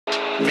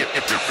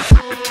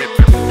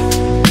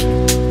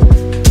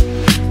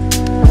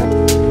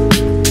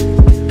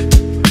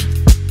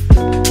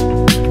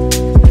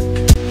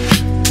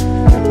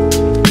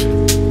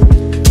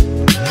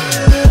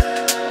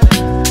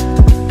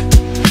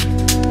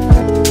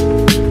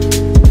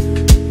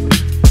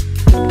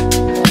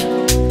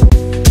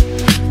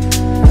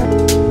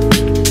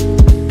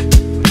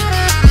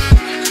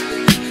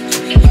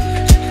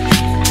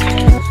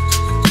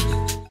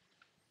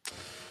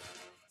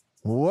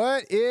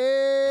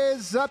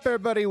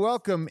Everybody,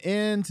 welcome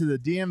into the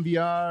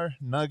DNVR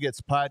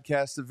Nuggets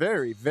podcast, a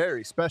very,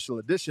 very special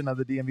edition of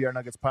the DNVR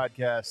Nuggets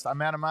podcast.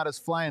 I'm Adam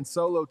Matas flying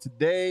solo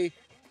today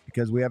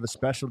because we have a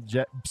special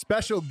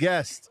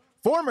guest,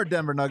 former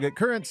Denver Nugget,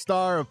 current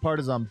star of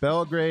Partizan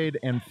Belgrade,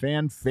 and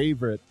fan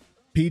favorite,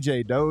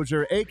 PJ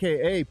Dozier,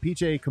 a.k.a.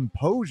 PJ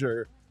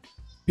Composure.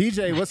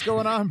 PJ, what's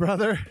going on,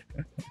 brother?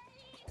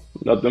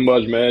 Nothing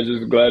much, man.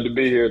 Just glad to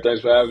be here.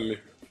 Thanks for having me.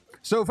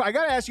 So if I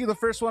got to ask you the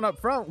first one up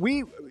front,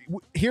 we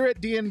here at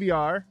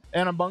DNVR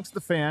and amongst the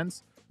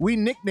fans, we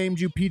nicknamed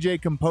you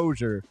PJ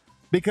Composure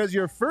because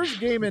your first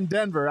game in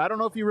Denver, I don't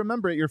know if you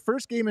remember it, your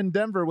first game in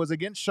Denver was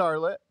against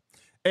Charlotte,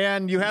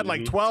 and you had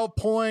like 12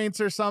 points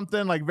or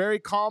something, like very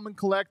calm and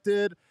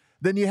collected.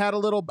 Then you had a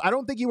little, I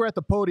don't think you were at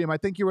the podium, I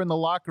think you were in the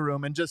locker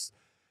room, and just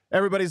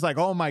everybody's like,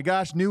 oh my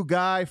gosh, new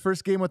guy,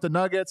 first game with the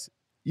Nuggets.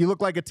 You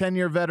look like a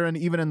 10-year veteran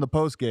even in the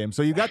post game.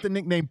 So you got the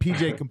nickname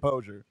PJ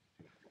Composure.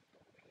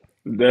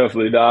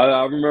 Definitely.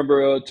 I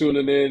remember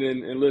tuning in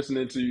and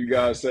listening to you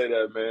guys say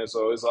that, man.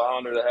 So it's an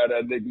honor to have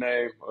that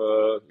nickname.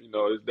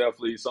 It's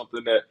definitely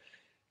something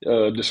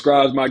that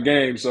describes my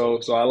game. So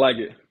I like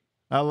it.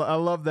 I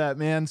love that,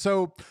 man.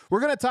 So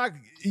we're going to talk.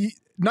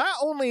 Not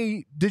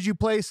only did you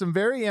play some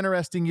very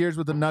interesting years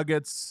with the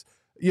Nuggets,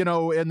 in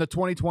the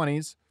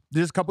 2020s,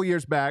 just a couple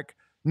years back.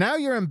 Now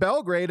you're in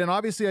Belgrade, and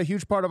obviously a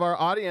huge part of our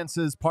audience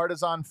is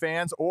Partizan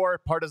fans or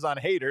Partizan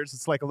haters.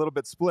 It's like a little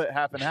bit split,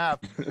 half and half.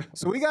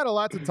 So we got a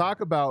lot to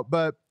talk about.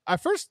 But I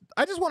just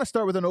want to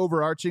start with an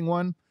overarching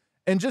one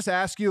and just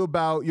ask you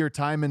about your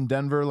time in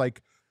Denver.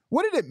 Like,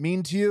 what did it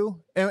mean to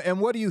you?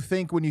 And what do you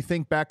think when you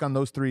think back on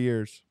those 3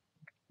 years?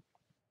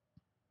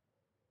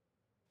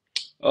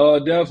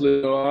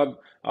 Definitely.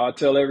 I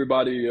tell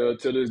everybody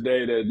to this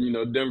day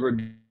that, Denver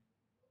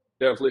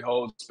definitely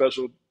holds a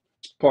special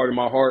part of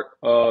my heart.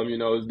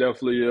 It's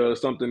definitely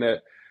something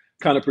that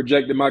kind of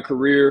projected my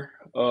career,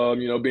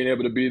 being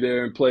able to be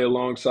there and play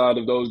alongside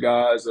of those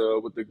guys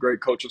with the great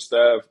coaching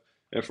staff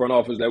and front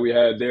office that we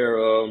had there.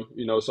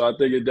 So I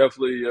think it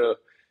definitely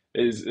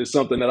is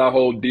something that I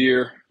hold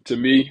dear to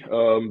me.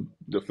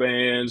 The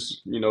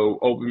fans,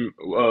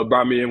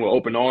 brought me in with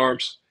open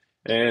arms.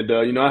 And,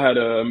 I had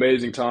an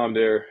amazing time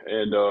there.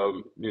 And,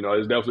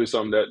 it's definitely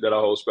something that I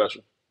hold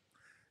special.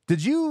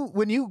 Did you,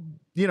 when you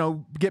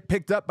get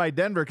picked up by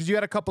Denver, because you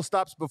had a couple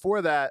stops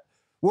before that,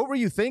 what were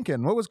you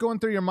thinking? What was going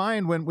through your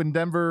mind when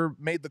Denver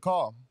made the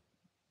call?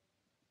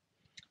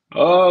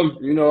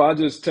 I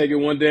just take it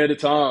one day at a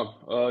time.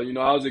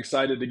 I was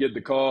excited to get the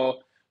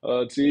call.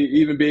 To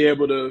even be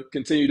able to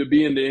continue to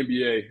be in the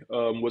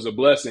NBA was a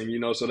blessing,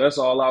 so that's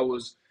all I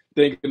was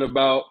thinking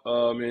about,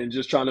 and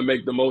just trying to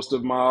make the most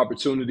of my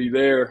opportunity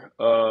there,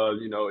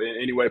 in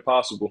any way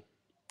possible.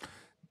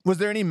 Was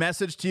there any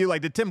message to you?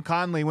 Like, did Tim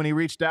Conley, when he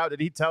reached out,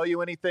 did he tell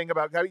you anything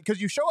about, because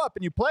you show up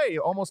and you play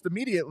almost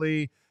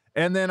immediately,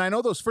 and then I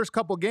know those first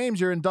couple games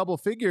you're in double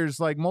figures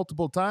like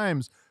multiple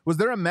times. Was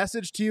there a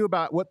message to you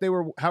about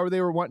how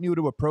they were wanting you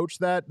to approach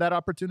that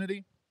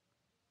opportunity?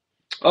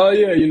 Yeah,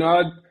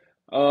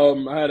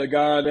 I had a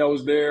guy that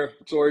was there,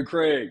 Torrey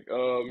Craig,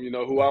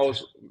 who I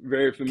was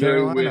very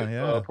familiar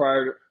Carolina,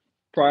 with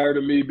prior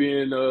to me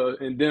being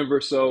in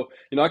Denver. So,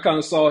 I kind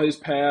of saw his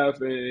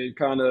path and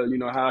kind of,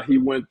 how he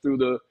went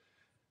through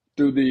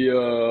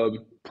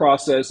the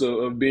process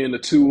of being a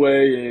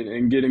two-way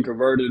and getting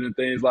converted and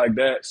things like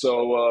that.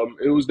 So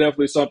it was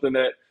definitely something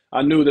that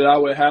I knew that I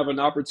would have an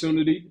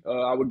opportunity.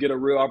 I would get a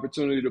real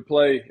opportunity to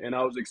play, and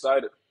I was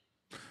excited.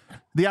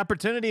 The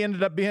opportunity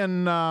ended up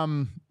being,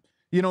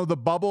 the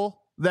bubble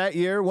that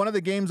year. One of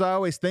the games I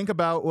always think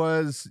about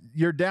was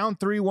you're down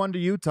 3-1 to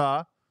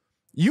Utah.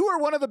 You were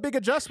one of the big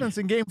adjustments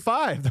in Game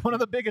 5. One of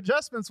the big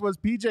adjustments was,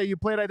 PJ, you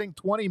played, I think,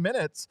 20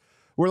 minutes.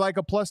 We're like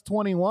a plus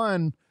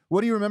 21.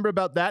 What do you remember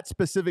about that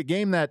specific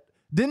game that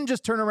didn't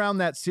just turn around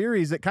that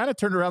series? It kind of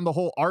turned around the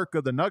whole arc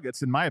of the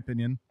Nuggets, in my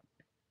opinion.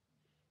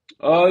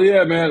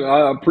 Yeah, man,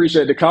 I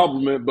appreciate the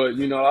compliment, but,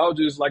 I was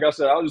just, like I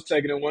said, I was just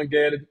taking it one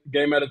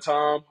game at a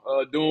time,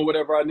 doing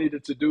whatever I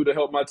needed to do to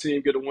help my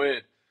team get a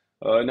win.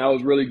 And I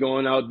was really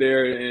going out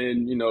there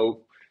and,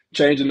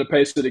 changing the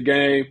pace of the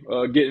game,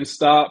 getting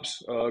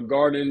stops,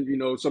 guarding,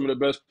 some of the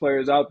best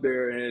players out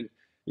there. And,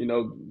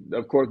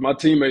 of course, my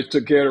teammates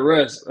took care of the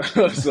rest.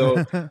 So,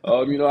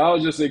 I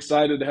was just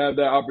excited to have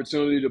that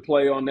opportunity to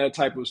play on that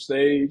type of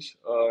stage.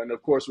 And,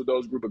 of course, with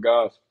those group of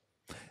guys.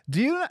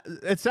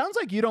 It sounds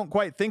like you don't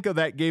quite think of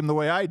that game the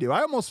way I do.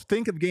 I almost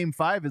think of game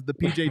 5 as the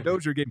PJ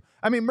Dozier game.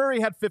 I mean, Murray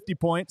had 50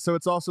 points, so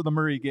it's also the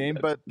Murray game,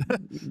 but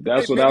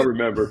That's what I maybe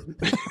remember.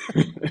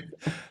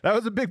 that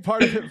was a big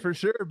part of it for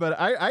sure. But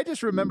I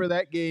just remember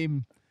that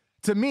game.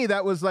 To me,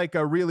 that was like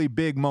a really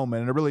big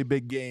moment and a really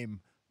big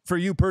game for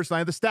you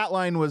personally. The stat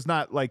line was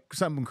not like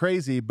something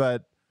crazy,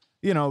 but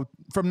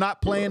from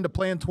not playing to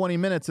playing 20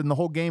 minutes and the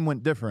whole game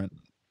went different.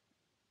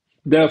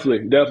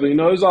 Definitely, definitely.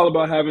 It's all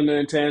about having the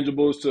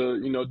intangibles to,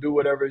 do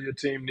whatever your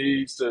team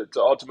needs to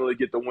ultimately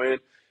get the win.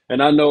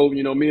 And I know,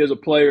 me as a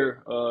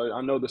player,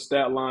 I know the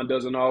stat line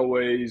doesn't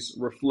always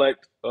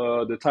reflect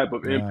the type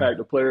of Yeah. impact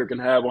a player can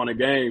have on a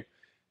game.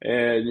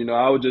 And,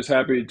 I was just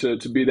happy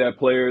to be that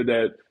player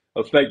that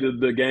affected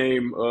the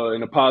game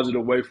in a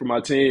positive way for my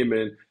team.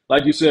 And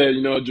like you said,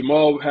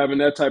 Jamal having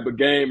that type of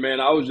game,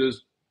 man, I was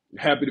just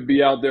happy to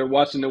be out there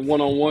watching the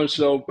one-on-one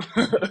show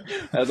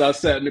as I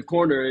sat in the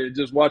corner and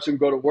just watch him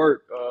go to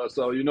work.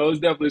 So, it's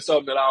definitely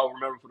something that I'll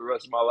remember for the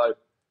rest of my life.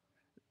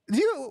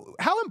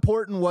 How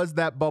important was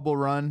that bubble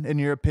run, in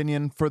your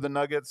opinion, for the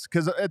Nuggets?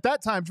 Because at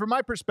that time, from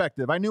my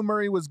perspective, I knew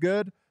Murray was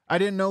good. I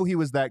didn't know he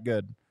was that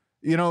good.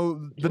 The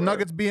Right.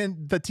 Nuggets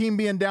the team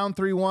being down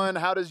 3-1,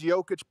 how does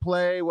Jokic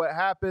play? What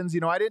happens?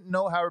 I didn't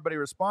know how everybody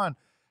respond.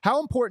 How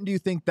important do you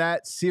think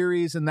that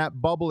series and that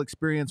bubble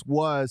experience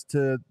was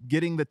to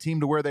getting the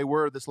team to where they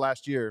were this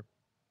last year?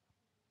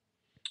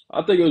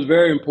 I think it was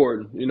very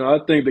important. I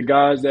think the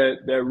guys that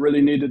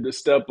really needed to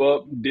step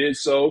up did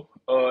so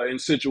in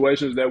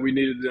situations that we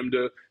needed them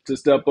to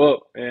step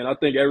up. And I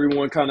think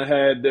everyone kind of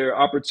had their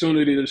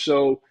opportunity to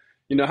show,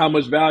 how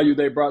much value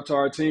they brought to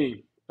our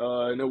team.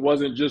 And it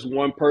wasn't just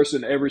one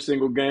person every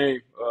single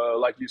game.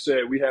 Like you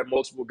said, we had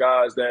multiple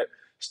guys that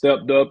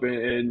stepped up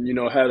and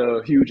had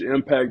a huge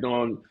impact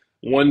on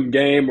one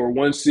game or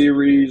one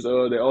series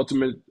that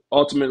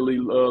ultimately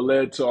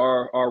led to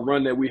our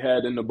run that we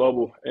had in the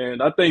bubble.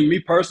 And I think me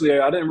personally,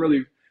 I didn't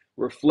really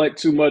reflect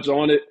too much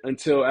on it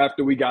until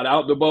after we got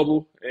out the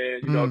bubble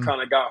and,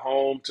 kind of got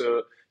home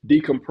to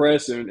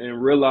decompress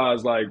and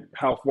realize like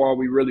how far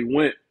we really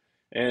went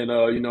and,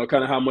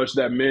 kind of how much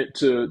that meant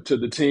to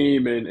the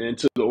team and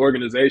to the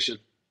organization.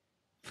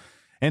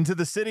 And to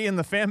the city and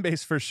the fan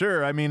base for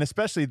sure. I mean,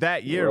 especially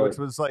that year, Right. which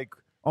was like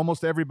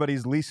almost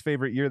everybody's least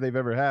favorite year they've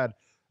ever had.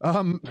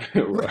 Right.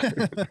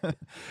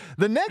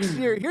 The next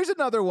year, here's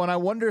another one I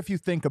wonder if you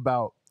think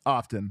about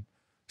often.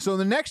 So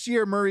the next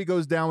year, Murray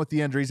goes down with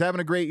the injury. He's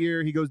having a great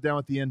year. He goes down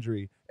with the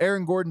injury.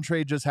 Aaron Gordon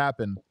trade just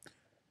happened.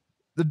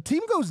 The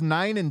team goes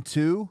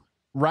 9-2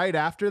 right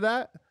after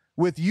that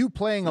with you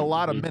playing a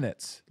lot of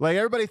minutes. Like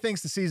everybody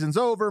thinks the season's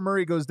over.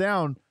 Murray goes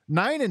down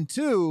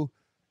 9-2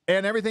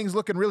 and everything's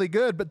looking really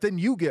good. But then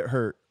you get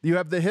hurt. You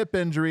have the hip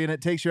injury and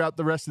it takes you out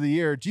the rest of the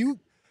year.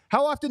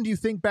 How often do you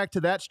think back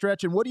to that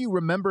stretch, and what do you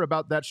remember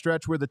about that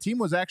stretch where the team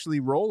was actually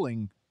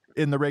rolling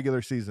in the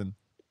regular season?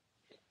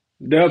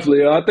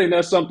 Definitely. I think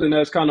that's something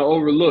that's kind of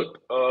overlooked.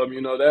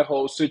 That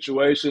whole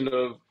situation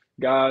of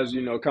guys,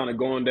 kind of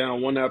going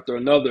down one after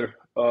another.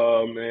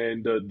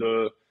 And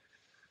the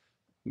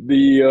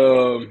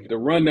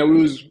run that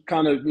we was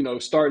kind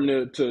of,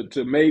 starting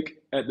to make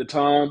at the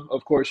time.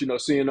 Of course,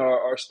 seeing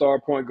our star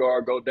point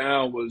guard go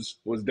down was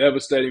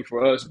devastating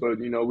for us. But,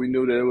 we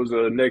knew that it was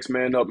a next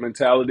man up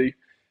mentality.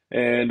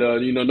 And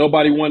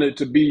nobody wanted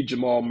to be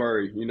Jamal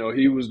Murray.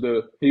 He was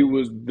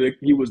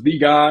the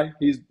guy.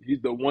 He's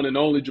the one and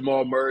only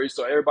Jamal Murray.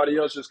 So everybody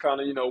else just kind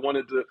of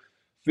wanted to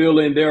fill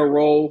in their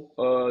role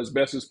as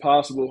best as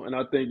possible. And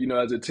I think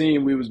as a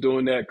team we was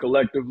doing that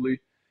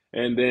collectively.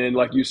 And then,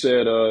 like you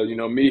said,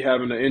 me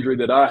having the injury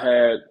that I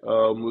had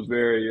was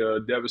very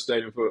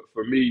devastating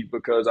for me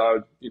because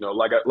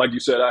like you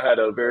said, I had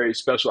a very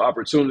special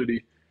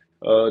opportunity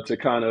to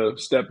kind of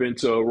step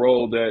into a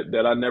role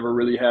that I never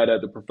really had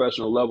at the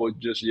professional level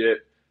just yet.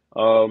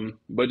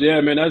 But yeah,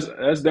 man,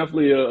 that's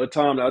definitely a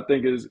time that I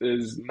think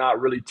is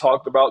not really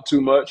talked about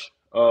too much.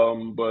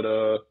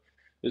 But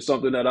it's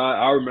something that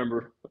I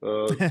remember, a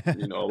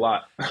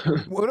lot.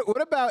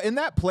 What about in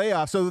that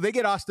playoff? So they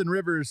get Austin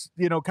Rivers,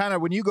 kind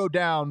of when you go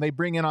down, they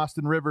bring in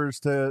Austin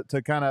Rivers to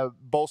kind of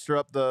bolster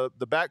up the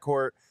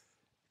backcourt.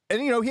 And,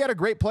 he had a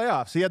great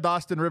playoffs. He had the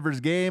Austin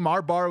Rivers game.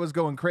 Our bar was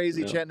going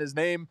crazy, Yeah. chanting his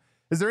name.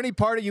 Is there any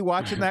part of you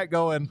watching that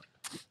going,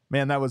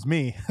 man, that was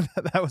me.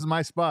 That was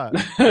my spot.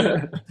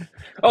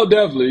 Oh,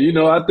 definitely.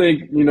 I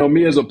think,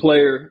 me as a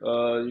player,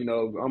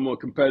 I'm a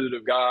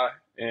competitive guy.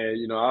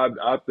 And,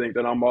 I think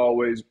that I'm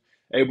always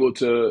able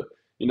to,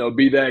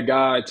 be that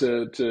guy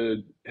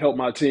to help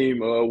my team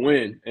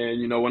win.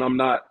 And, when I'm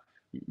not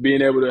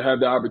being able to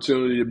have the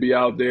opportunity to be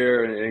out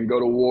there and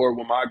go to war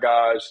with my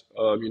guys,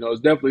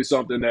 it's definitely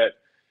something that,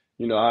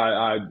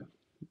 I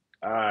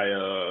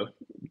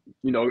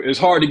it's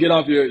hard to get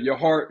off your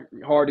heart,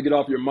 hard to get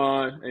off your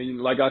mind.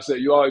 And like I said,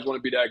 you always want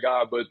to be that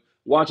guy. But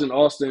watching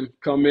Austin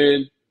come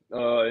in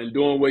and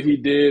doing what he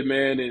did,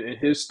 man, and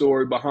his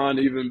story behind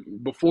even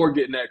before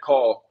getting that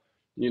call,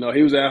 he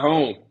was at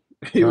home.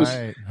 He was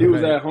Right, he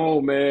was right. at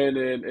home, man,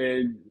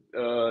 and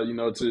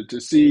to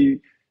see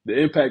the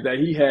impact that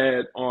he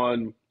had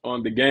on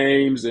on the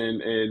games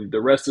and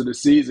the rest of the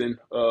season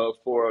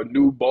for a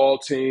new ball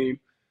team.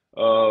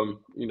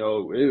 It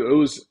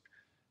was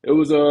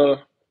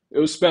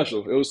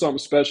special. It was something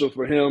special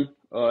for him,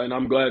 and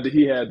I'm glad that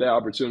he had that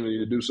opportunity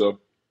to do so.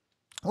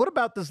 What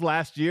about this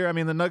last year? I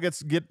mean, the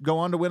Nuggets go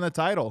on to win a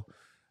title.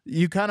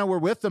 You kind of were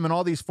with them in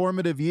all these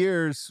formative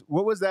years.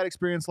 What was that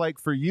experience like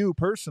for you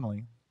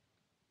personally?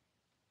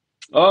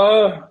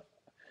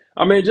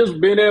 I mean, just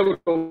being able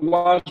to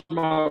watch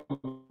my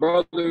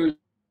brothers,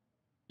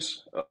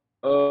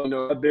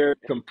 there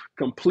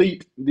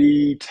complete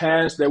the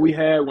task that we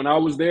had when I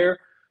was there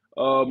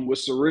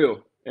was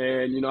surreal.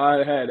 And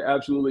I had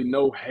absolutely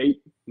no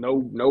hate,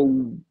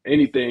 no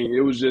anything.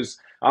 It was just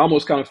I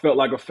almost kind of felt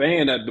like a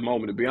fan at the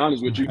moment, to be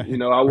honest with you.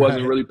 Right. I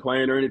wasn't Right. really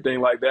playing or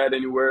anything like that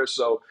anywhere.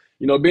 So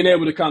being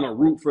able to kind of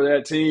root for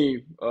that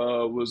team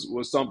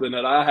was something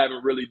that I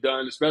haven't really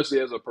done, especially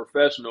as a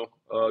professional.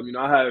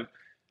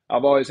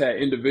 I've always had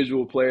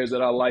individual players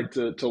that I like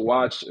to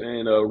watch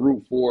and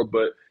root for,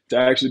 but to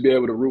actually be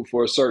able to root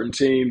for a certain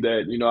team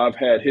that I've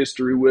had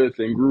history with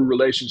and grew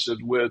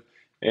relationships with,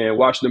 and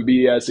watch them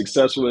be as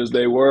successful as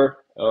they were,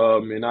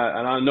 and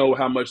I know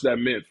how much that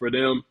meant for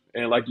them,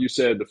 and like you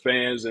said, the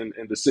fans and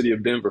the city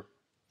of Denver.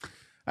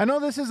 I know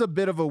this is a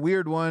bit of a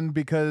weird one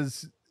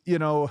because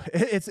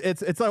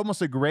it's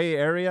almost a gray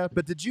area.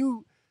 But did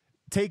you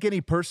take any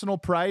personal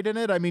pride in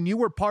it? I mean, you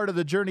were part of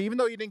the journey, even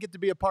though you didn't get to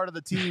be a part of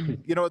the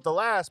team, at the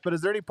last. But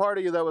is there any part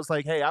of you that was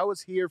like, hey, I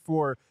was here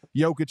for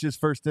Jokic's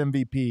first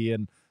MVP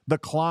and the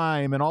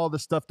climb and all the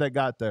stuff that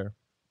got there?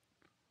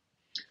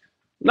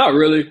 Not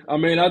really. I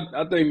mean,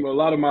 I think a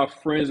lot of my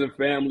friends and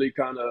family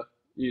kind of,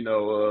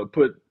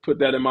 put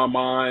that in my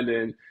mind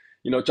and,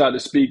 try to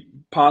speak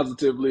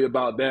positively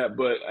about that.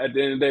 But at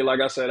the end of the day,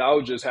 like I said, I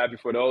was just happy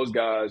for those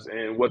guys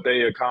and what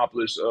they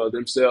accomplished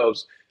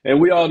themselves.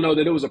 And we all know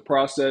that it was a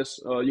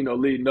process,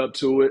 leading up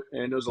to it.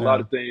 And there's a lot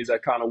Yeah. of things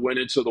that kind of went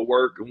into the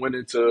work and went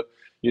into,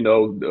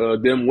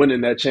 them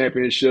winning that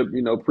championship,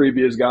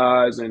 previous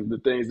guys and the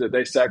things that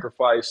they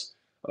sacrificed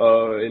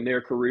in their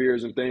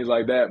careers and things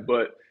like that.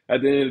 But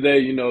at the end of the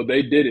day,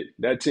 they did it.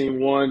 That team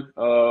won,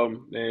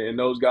 and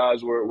those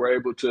guys were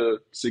able to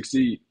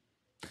succeed.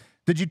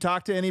 Did you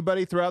talk to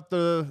anybody throughout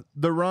the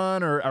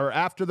run or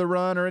after the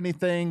run or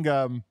anything?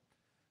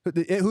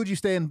 Who'd you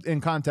stay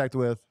in contact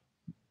with?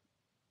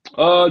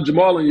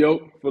 Jamal and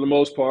Yoke, for the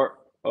most part.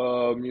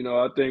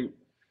 I think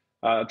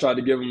I tried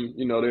to give them,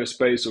 their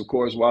space, of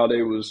course, while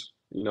they was,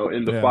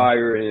 in the Yeah.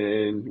 fire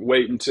and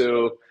wait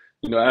until,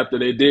 after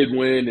they did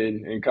win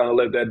and kind of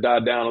let that die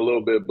down a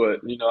little bit.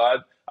 But,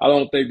 I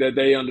don't think that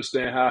they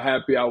understand how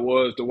happy I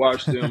was to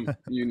watch them,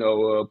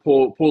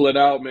 pull it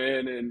out,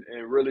 man. And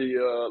really,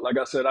 like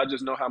I said, I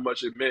just know how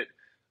much it meant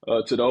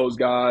to those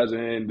guys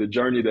and the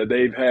journey that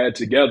they've had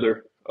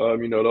together.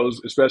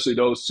 Especially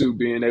those two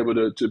being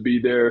able to be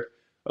there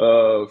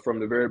from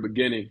the very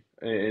beginning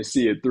and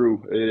see it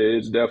through.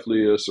 It's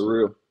definitely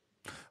surreal.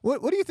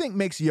 What do you think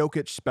makes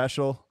Jokic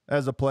special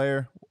as a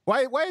player?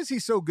 Why is he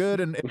so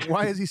good and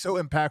why is he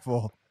so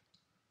impactful?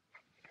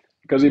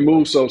 Because he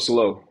moves so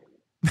slow.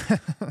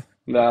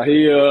 Nah,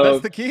 he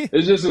That's the key.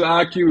 it's just an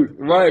IQ,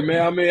 right,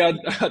 man? I mean,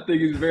 I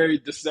think he's very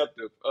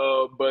deceptive.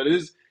 But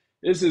it's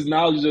his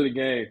knowledge of the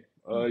game.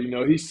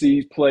 He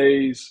sees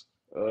plays,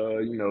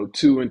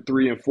 2 and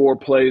 3 and 4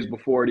 plays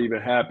before it even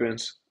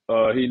happens.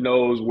 He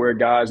knows where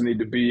guys need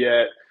to be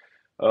at,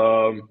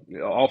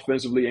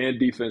 offensively and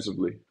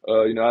defensively.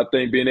 I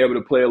think being able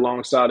to play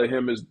alongside of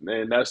him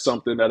and that's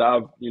something that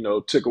I've,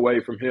 took away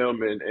from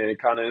him and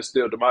kind of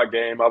instilled to my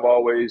game. I've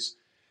always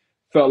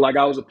felt like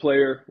I was a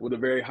player with a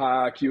very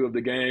high IQ of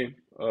the game,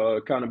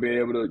 kind of being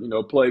able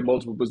to, play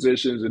multiple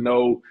positions and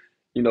know,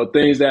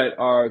 things that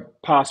are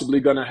possibly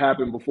going to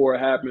happen before it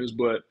happens.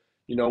 But,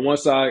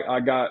 once I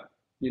got,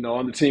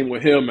 on the team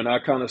with him and I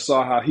kind of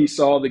saw how he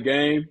saw the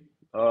game,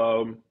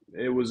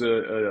 it was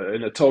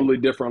in a totally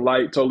different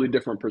light, totally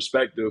different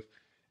perspective.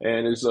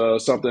 And it's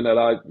something that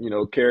I,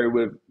 carry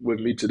with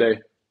me today.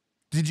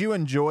 Did you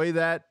enjoy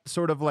that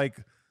sort of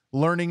like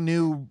learning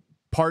new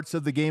parts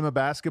of the game of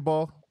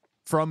basketball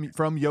from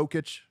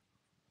Jokic?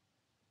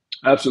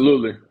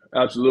 Absolutely,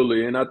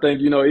 absolutely, and I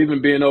think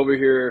even being over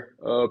here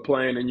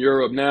playing in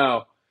Europe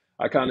now,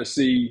 I kind of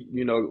see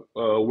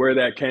where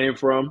that came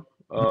from.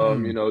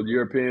 The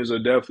Europeans are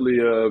definitely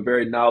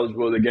very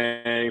knowledgeable of the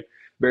game,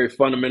 very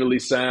fundamentally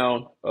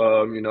sound.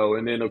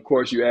 And then of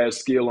course you add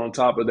skill on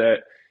top of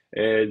that,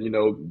 and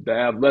the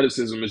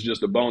athleticism is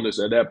just a bonus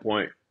at that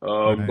point.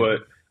 Right. But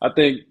I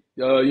think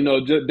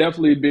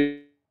definitely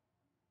being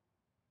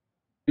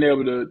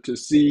able to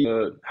see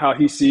how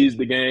he sees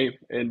the game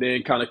and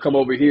then kind of come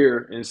over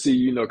here and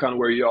see, kind of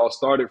where you all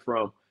started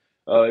from.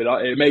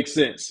 It makes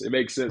sense. It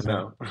makes sense Right.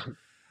 now.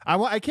 I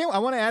want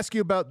to ask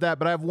you about that,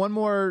 but I have one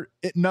more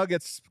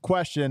Nuggets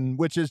question,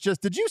 which is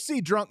just, did you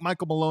see drunk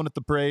Michael Malone at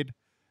the parade?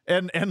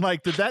 And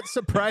like, did that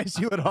surprise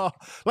you at all?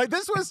 Like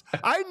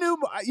I know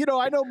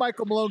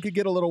Michael Malone could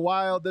get a little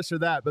wild, this or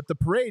that, but the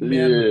parade,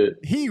 man, Yeah.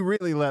 he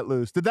really let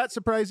loose. Did that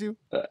surprise you?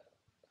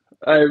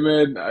 Hey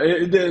man,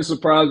 it didn't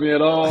surprise me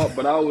at all,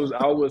 but I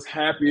was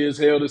happy as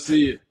hell to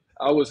see it.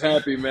 I was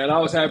happy, man. I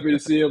was happy to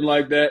see him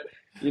like that.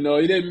 You know,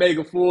 he didn't make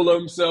a fool of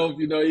himself.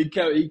 You know, he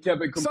kept it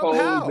composed,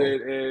 Somehow.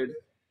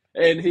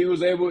 and he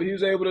was able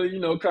to, you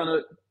know, kind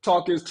of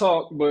talk his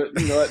talk, but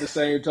you know, at the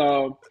same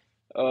time,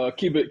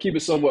 keep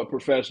it somewhat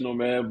professional,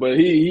 man. But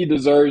he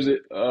deserves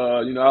it.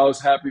 You know, I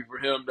was happy for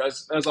him.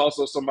 That's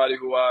also somebody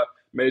who I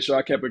made sure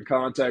I kept in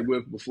contact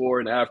with before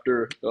and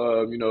after.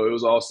 You know, it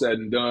was all said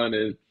and done,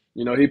 and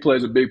you know, he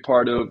plays a big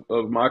part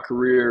of my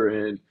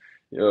career, and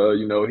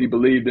you know, he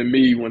believed in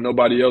me when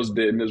nobody else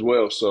didn't as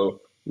well.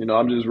 So, you know,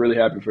 I'm just really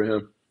happy for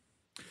him.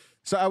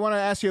 So I want to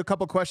ask you a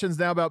couple questions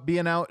now about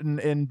being out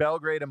in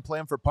Belgrade and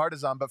playing for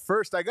Partizan. But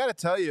first, I got to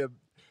tell you,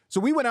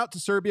 so we went out to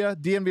Serbia,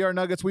 DNVR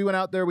Nuggets. We went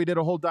out there. We did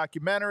a whole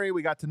documentary.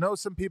 We got to know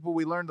some people.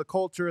 We learned the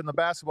culture and the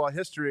basketball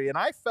history. And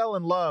I fell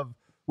in love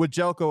with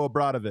Zeljko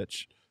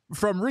Obradovic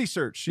from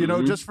research, you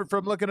know, just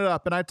from looking it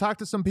up. And I talked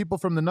to some people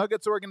from the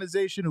Nuggets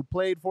organization who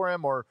played for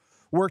him or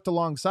worked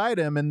alongside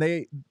him.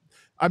 And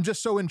I'm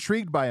just so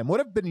intrigued by him. What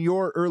have been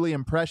your early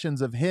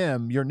impressions of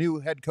him, your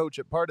new head coach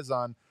at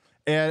Partizan?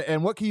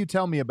 And what can you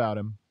tell me about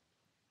him?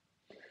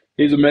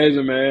 He's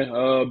amazing,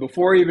 man.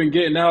 Before even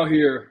getting out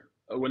here,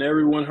 when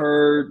everyone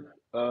heard,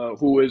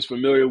 who is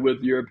familiar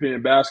with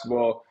European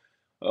basketball,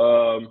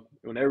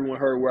 when everyone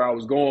heard where I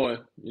was going,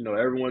 you know,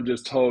 everyone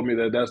just told me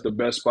that that's the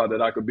best spot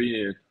that I could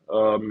be in.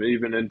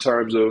 Even in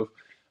terms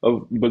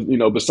but you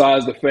know,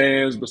 besides the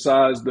fans,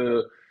 besides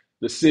the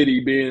city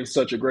being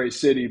such a great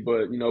city,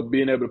 but you know,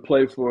 being able to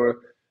play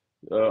for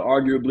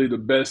arguably the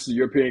best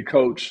European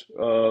coach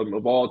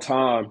of all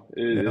time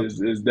Yep.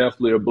 is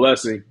definitely a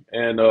blessing.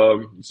 And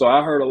so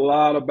I heard a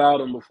lot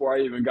about him before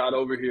I even got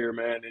over here,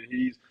 man.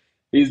 And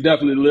he's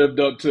definitely lived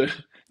up to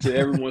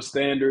everyone's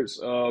standards.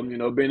 You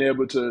know, being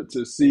able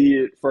to see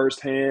it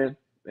firsthand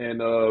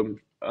and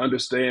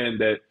understand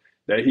that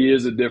he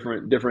is a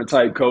different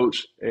type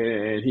coach,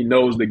 and he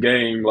knows the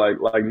game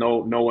like no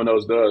one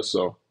else does.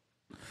 So.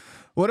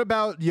 What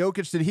about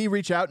Jokic? Did he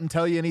reach out and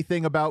tell you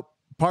anything about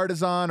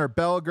Partizan or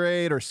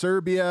Belgrade or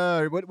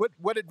Serbia? Or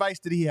what advice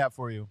did he have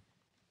for you?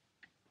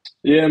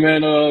 Yeah,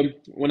 man.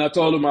 When I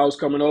told him I was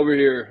coming over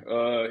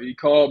here, he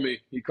called me.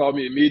 He called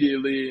me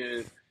immediately,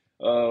 and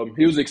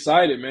he was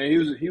excited,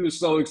 man. He was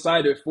so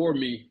excited for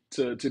me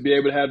to be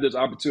able to have this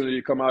opportunity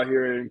to come out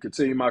here and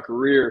continue my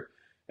career.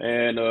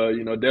 And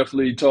you know,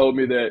 definitely told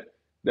me that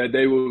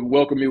they would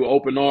welcome me with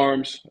open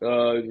arms.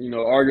 You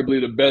know, arguably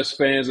the best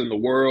fans in the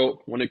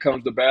world when it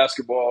comes to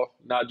basketball,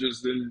 not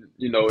just in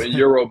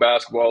Euro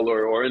basketball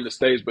or in the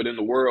States, but in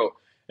the world.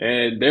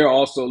 And they're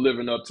also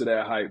living up to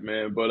that hype,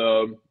 man. But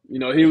you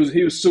know, he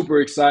was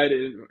super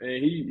excited,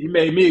 and he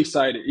made me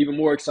excited, even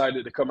more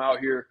excited to come out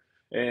here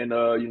and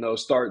you know,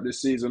 start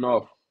this season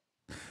off.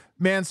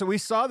 Man, so we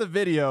saw the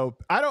video.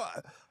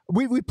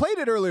 We played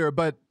it earlier,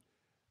 but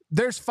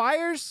there's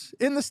fires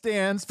in the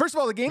stands. First of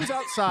all, the game's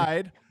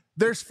outside.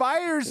 There's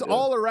fires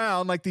all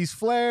around, like these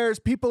flares.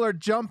 People are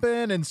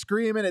jumping and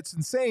screaming. It's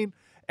insane.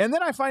 And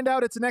then I find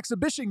out it's an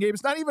exhibition game.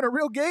 It's not even a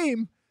real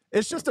game.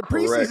 It's just a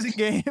preseason Correct,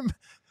 game.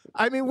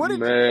 I mean,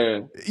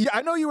 man.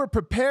 I know you were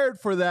prepared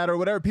for that or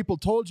whatever people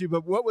told you,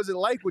 but what was it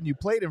like when you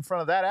played in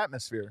front of that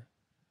atmosphere?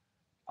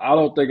 I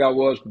don't think I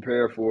was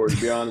prepared for it,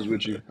 to be honest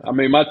with you. I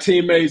mean, my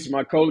teammates,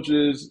 my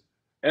coaches,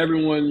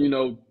 everyone, you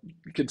know,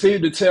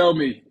 continued to tell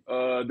me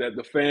that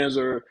the fans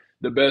are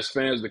the best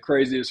fans, the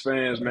craziest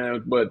fans,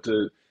 man. But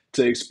to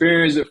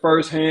experience it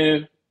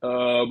firsthand,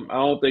 I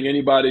don't think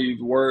anybody's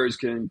words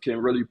can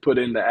really put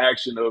into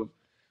action of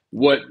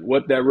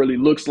what that really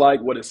looks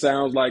like, what it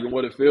sounds like, and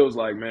what it feels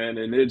like, man.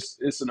 And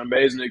it's an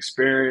amazing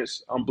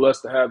experience. I'm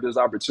blessed to have this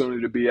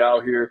opportunity to be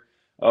out here.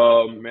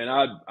 Man,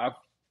 I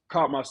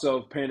caught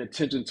myself paying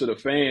attention to the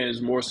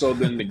fans more so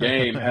than the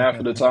game half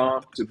of the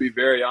time, to be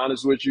very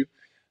honest with you.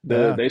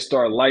 Yeah. They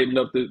start lighting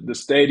up the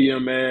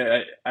stadium,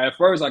 man. At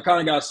first, I kind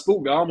of got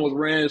spooked. I almost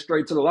ran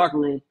straight to the locker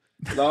room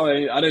because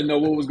I didn't know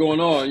what was going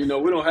on. You know,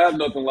 we don't have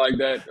nothing like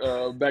that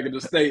back in the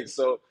States.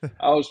 So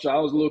I was a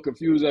little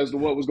confused as to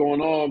what was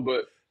going on,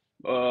 but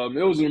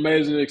it was an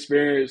amazing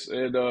experience.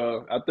 And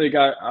I think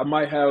I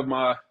might have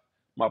my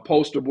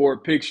poster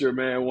board picture,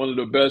 man, one of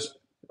the best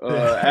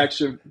Yeah.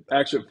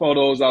 action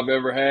photos I've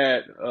ever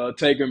had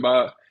taken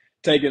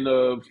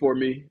for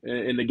me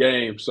in the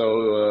game.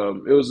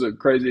 So it was a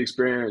crazy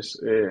experience,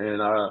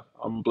 and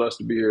I'm blessed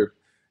to be here.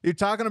 You're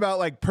talking about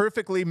like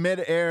perfectly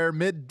mid-air,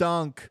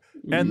 mid-dunk,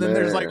 and then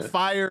there's like Man,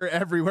 fire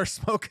everywhere,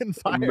 smoking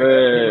fire man,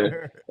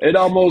 everywhere. it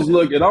almost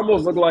looked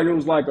like it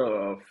was like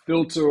a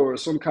filter or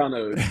some kind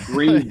of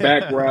green Yeah.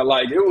 background.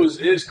 Like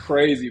it's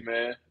crazy,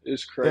 man.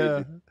 It's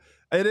Yeah. crazy.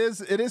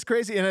 It is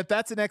crazy. And if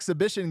that's an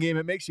exhibition game,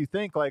 it makes you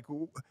think like,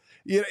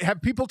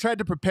 have people tried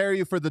to prepare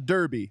you for the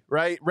Derby,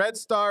 right? Red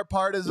Star, Yeah.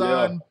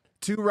 Partizan,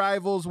 two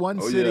rivals, one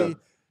Oh yeah. city.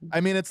 I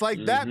mean, it's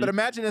like that, but Hmm.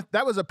 imagine if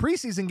that was a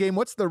preseason game.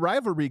 What's the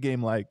rivalry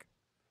game like?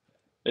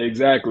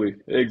 Exactly,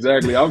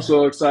 exactly. I'm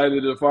so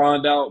excited to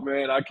find out,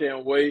 man. I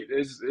can't wait.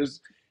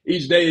 It's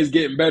each day is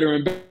getting better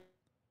and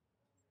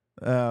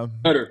Um,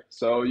 better.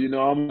 So you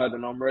know,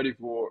 I'm ready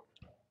for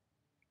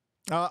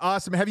it.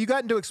 Awesome. Have you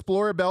gotten to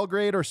explore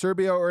Belgrade or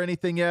Serbia or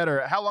anything yet?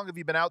 Or how long have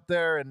you been out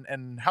there,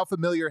 and how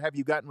familiar have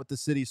you gotten with the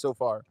city so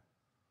far?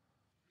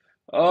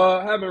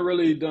 I haven't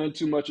really done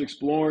too much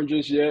exploring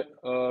just yet.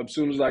 As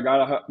soon as I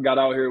got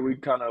out here, we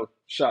kind of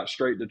shot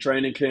straight to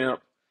training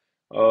camp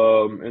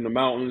in the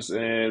mountains,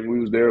 and we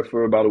was there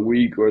for about a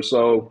week or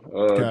so.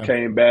 Okay.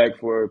 Came back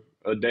for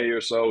a day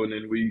or so, and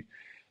then we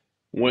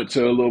went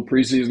to a little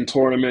preseason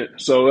tournament.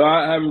 So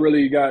I haven't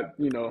really got,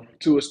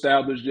 too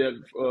established yet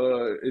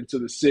into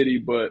the city,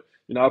 but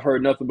I've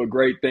heard nothing but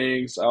great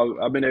things.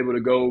 I've been able to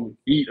go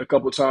eat a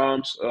couple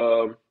times.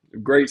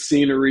 Great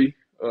scenery,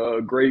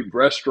 great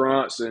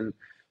restaurants, and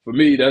for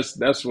me, that's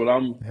what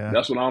I'm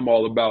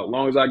all about. As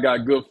long as I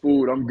got good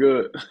food, I'm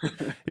good.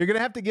 You're gonna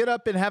have to get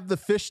up and have the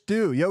fish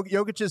stew.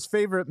 Jokic's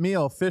favorite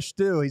meal, fish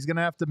stew. He's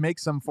gonna have to make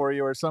some for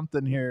you or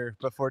something here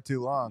before too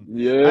long.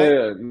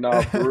 Yeah,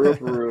 for real,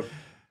 for real.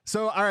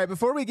 So, all right,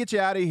 before we get you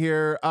out of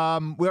here,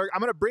 I'm going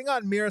to bring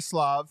on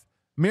Miroslav.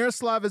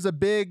 Miroslav is a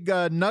big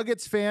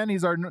Nuggets fan.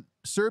 He's our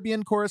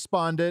Serbian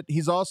correspondent.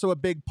 He's also a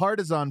big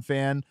Partizan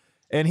fan.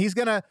 And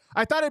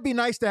I thought it'd be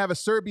nice to have a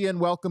Serbian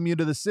welcome you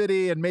to the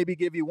city and maybe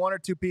give you one or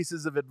two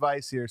pieces of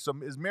advice here. So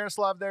is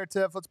Miroslav there,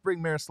 Tiff? Let's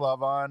bring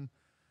Miroslav on.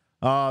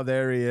 Oh,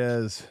 there he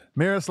is.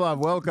 Miroslav,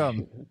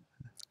 welcome.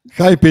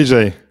 Hi,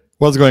 PJ.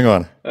 What's going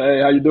on?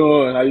 Hey, how you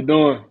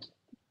doing?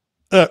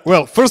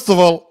 Well, first of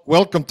all,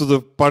 welcome to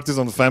the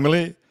Partizan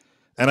family.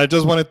 And I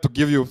just wanted to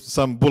give you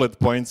some bullet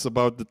points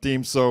about the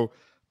team. So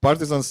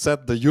Partizan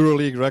set the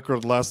EuroLeague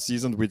record last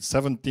season with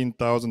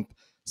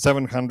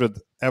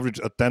 17,700 average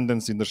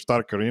attendance in the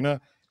Stark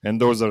Arena.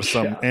 And those are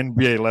some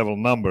NBA level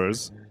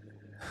numbers.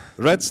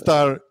 Red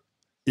Star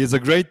is a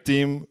great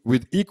team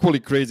with equally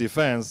crazy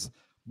fans,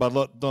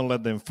 but don't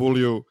let them fool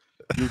you.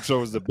 You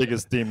chose the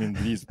biggest team in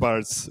these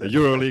parts, a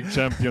EuroLeague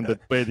champion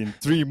that played in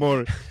 3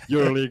 more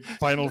EuroLeague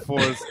Final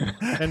Fours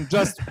and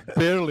just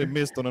barely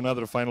missed on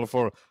another Final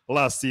Four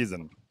last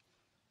season.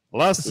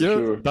 Last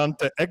year,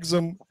 Dante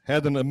Exum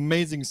had an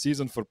amazing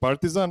season for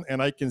Partizan,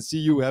 and I can see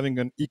you having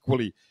an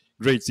equally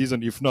great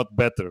season, if not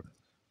better.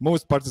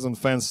 Most Partizan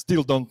fans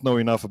still don't know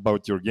enough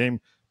about your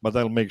game, but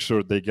I'll make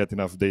sure they get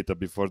enough data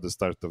before the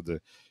start of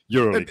the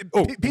EuroLeague.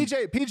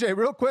 PJ,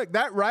 real quick,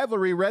 that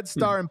rivalry, Red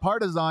Star and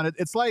Partizan,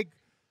 it's like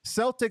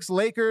Celtics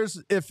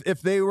Lakers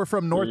if they were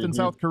from North and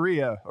South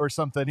Korea or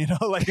something,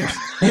 like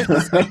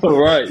it's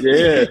right,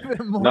 yeah.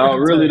 No,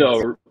 really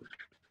though.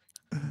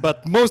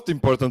 But most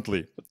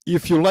importantly,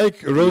 if you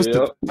like roasted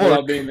pork, what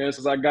I've been, man,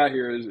 since I got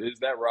here is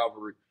that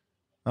rivalry.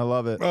 I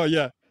love it. Oh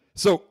yeah.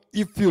 So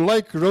if you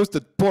like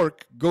roasted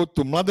pork, go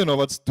to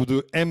Mladenovac to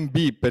do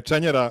MB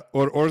Pečanjera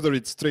or order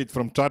it straight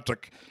from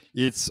Čačak.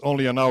 It's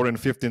only an hour and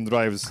 15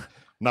 drives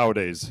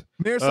nowadays.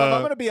 Miroslav, I'm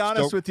going to be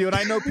honest with you, and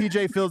I know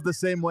PJ feels the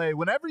same way.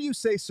 Whenever you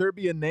say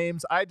Serbian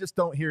names, I just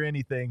don't hear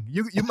anything.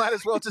 You might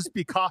as well just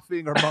be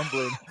coughing or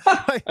mumbling.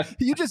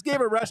 You just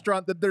gave a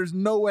restaurant that there's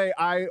no way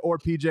I or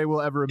PJ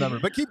will ever remember.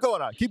 But keep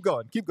going on. Keep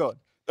going.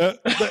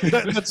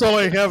 That's all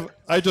I have.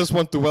 I just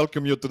want to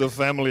welcome you to the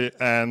family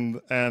and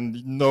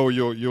know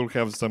you'll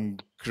have some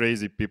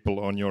crazy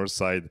people on your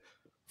side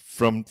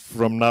from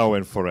now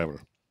and forever.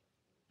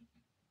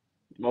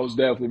 Most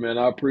definitely, man.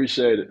 I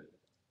appreciate it.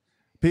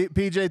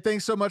 PJ,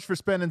 thanks so much for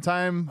spending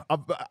time.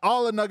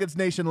 All of Nuggets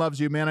Nation loves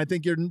you, man. I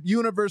think you're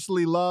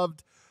universally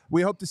loved.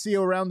 We hope to see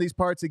you around these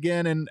parts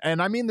again.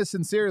 And I mean this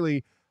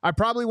sincerely. I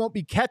probably won't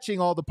be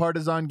catching all the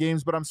Partizan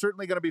games, but I'm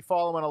certainly going to be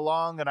following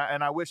along. And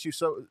I wish you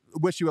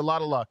a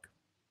lot of luck.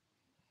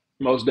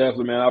 Most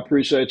definitely, man. I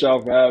appreciate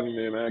y'all for having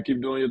me, man.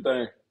 Keep doing your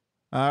thing.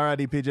 All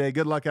righty, PJ.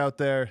 Good luck out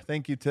there.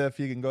 Thank you, Tiff.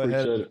 You can go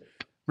ahead and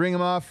bring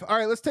him off. All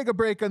right, let's take a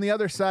break. On the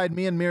other side,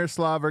 me and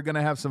Miroslav are going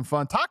to have some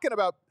fun talking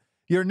about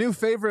your new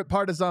favorite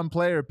Partizan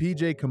player,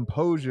 PJ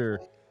Composure.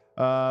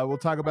 We'll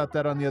talk about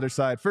that on the other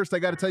side. First, I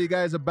got to tell you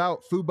guys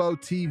about Fubo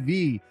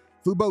TV.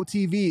 Fubo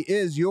TV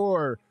is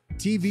your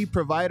TV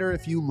provider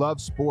if you love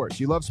sports.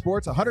 You love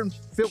sports?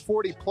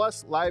 140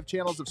 plus live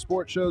channels of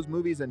sports shows,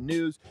 movies, and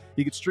news.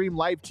 You can stream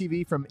live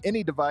TV from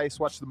any device.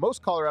 Watch the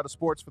most Colorado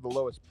sports for the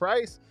lowest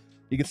price.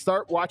 You can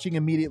start watching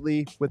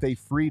immediately with a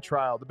free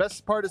trial. The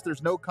best part is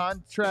there's no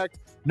contract,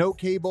 no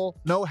cable,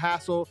 no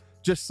hassle.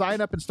 Just sign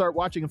up and start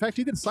watching. In fact,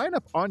 you can sign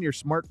up on your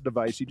smart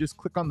device. You just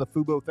click on the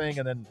Fubo thing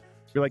and then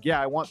you're like,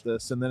 yeah, I want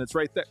this. And then it's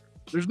right there.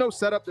 There's no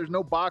setup. There's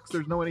no box.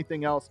 There's no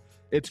anything else.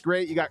 It's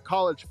great. You got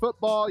college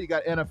football. You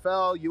got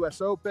NFL, US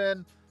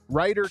Open,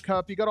 Ryder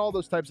Cup. You got all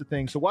those types of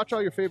things. So watch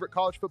all your favorite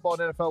college football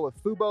and NFL with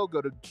Fubo.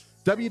 Go to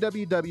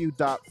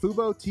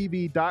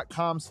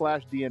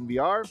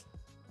www.fubotv.com/DNVR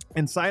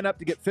and sign up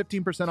to get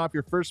 15% off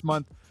your first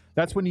month.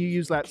 That's when you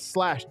use that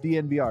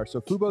 /DNVR.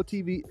 So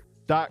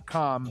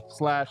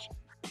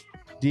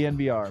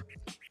FuboTV.com/DNVR.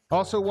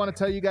 Also want to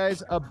tell you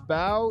guys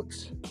about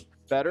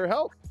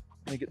BetterHelp.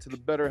 Let me get to the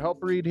BetterHelp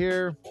read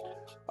here.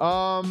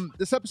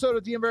 This episode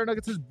of DNVR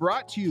Nuggets is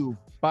brought to you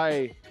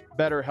by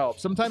BetterHelp.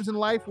 Sometimes in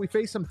life we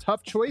face some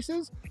tough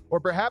choices, or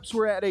perhaps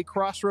we're at a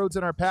crossroads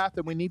in our path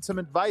and we need some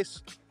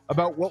advice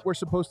about what we're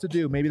supposed to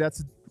do. Maybe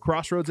that's a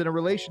crossroads in a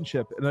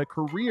relationship, in a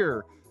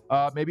career,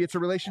 Maybe it's a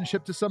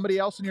relationship to somebody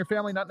else in your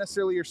family, not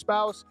necessarily your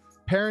spouse,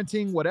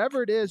 parenting,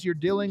 whatever it is you're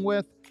dealing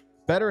with.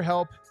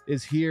 BetterHelp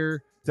is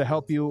here to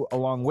help you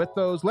along with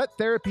those. Let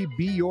therapy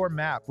be your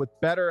map with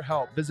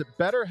BetterHelp. Visit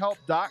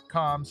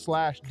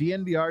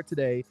betterhelp.com/DNVR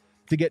today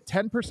to get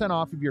 10%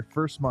 off of your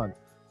first month.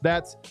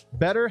 That's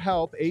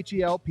BetterHelp,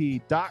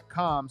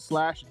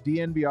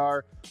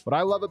 HELP.com/DNVR. What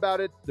I love about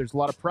it, there's a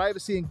lot of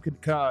privacy and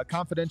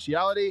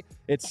confidentiality.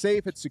 It's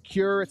safe, it's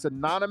secure, it's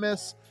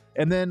anonymous.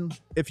 And then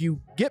if you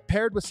get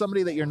paired with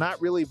somebody that you're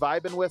not really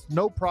vibing with,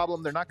 no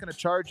problem. They're not going to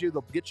charge you.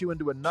 They'll get you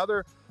into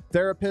another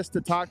therapist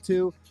to talk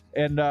to.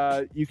 And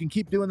you can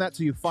keep doing that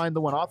till you find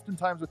the one.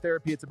 Oftentimes with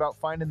therapy, it's about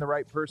finding the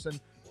right person.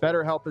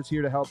 BetterHelp is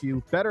here to help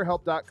you.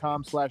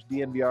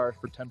 BetterHelp.com/DNVR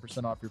for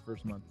 10% off your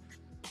first month.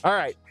 All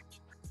right.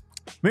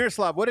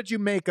 Miroslav, what did you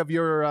make of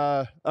your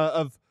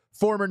of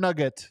former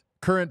Nugget,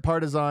 current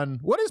Partizan?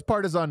 What is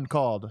Partizan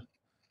called?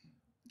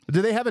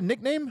 Do they have a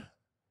nickname?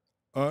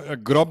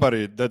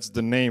 Grobari, that's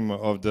the name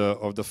of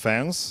the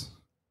fans.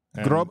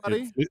 And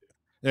Grobari?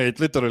 It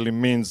literally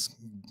means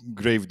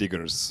grave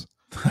diggers.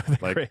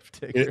 Like grave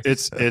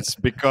diggers. It's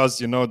because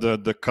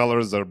the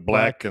colors are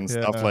black and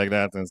stuff like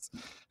that, and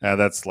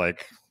that's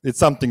like it's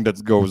something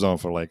that goes on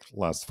for like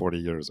last 40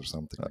 years or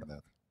something like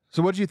that.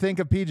 So what do you think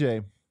of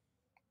PJ?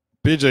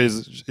 PJ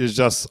is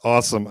just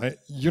awesome.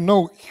 You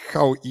know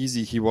how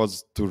easy he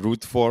was to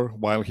root for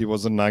while he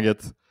was a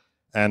Nugget,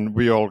 and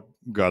we all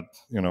got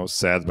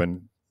sad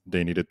when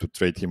they needed to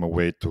trade him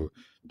away to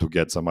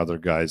get some other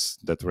guys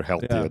that were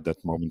healthy at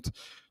that moment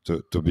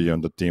to be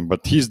on the team.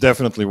 But he's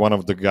definitely one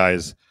of the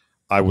guys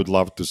I would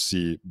love to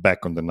see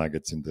back on the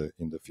Nuggets in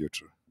the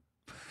future.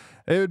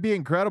 It would be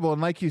incredible.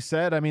 And like you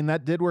said, I mean,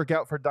 that did work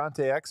out for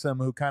Dante Exum,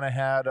 who kind of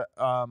had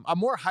a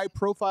more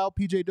high-profile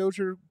PJ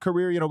Dozier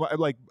career.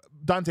 Like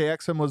Dante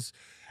Exum was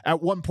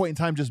at one point in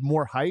time just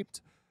more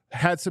hyped,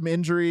 had some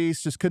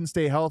injuries, just couldn't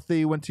stay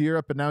healthy, went to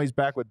Europe, and now he's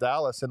back with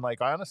Dallas. And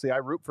like honestly, I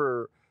root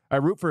for him.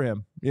 I'm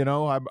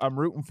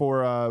rooting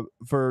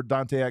for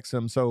Dante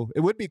Exum. So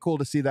it would be cool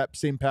to see that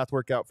same path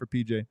work out for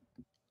PJ.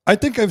 I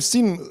think I've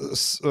seen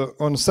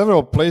on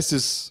several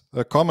places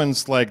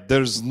comments like,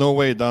 there's no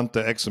way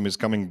Dante Exum is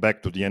coming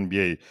back to the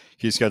NBA.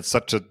 He's had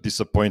such a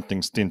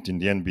disappointing stint in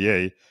the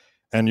NBA.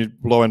 And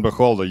lo and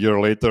behold, a year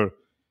later,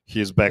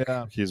 he's back.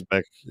 Yeah. He's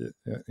back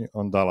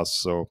on Dallas.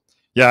 So,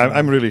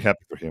 I'm really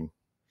happy for him.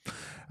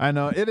 I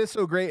know. It is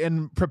so great.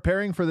 And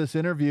preparing for this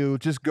interview,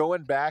 just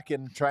going back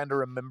and trying to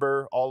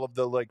remember all of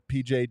the like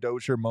PJ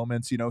Dozier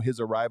moments, his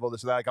arrival,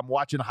 this and that. Like I'm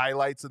watching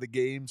highlights of the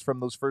games from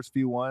those first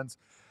few ones.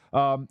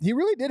 He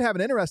really did have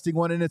an interesting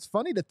one, and it's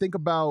funny to think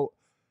about.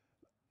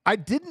 I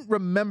didn't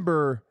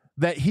remember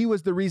that he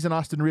was the reason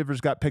Austin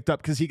Rivers got picked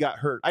up because he got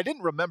hurt. I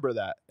didn't remember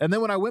that. And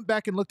then when I went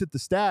back and looked at the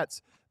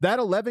stats, that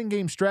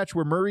 11-game stretch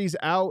where Murray's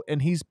out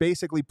and he's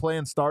basically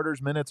playing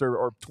starters minutes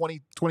or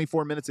 20,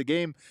 24 minutes a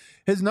game,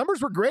 his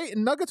numbers were great,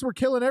 and Nuggets were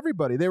killing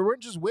everybody. They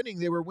weren't just winning.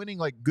 They were winning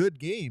like good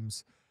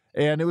games,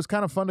 and it was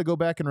kind of fun to go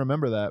back and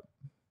remember that.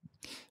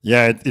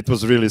 Yeah, it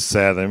was really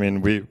sad. I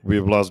mean,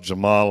 we've lost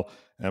Jamal,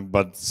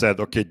 but said,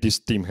 okay, this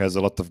team has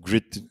a lot of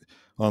grit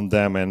on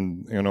them,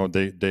 and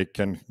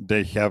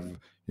they have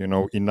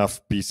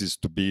enough pieces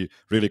to be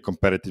really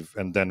competitive.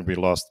 And then we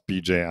lost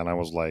PJ, and I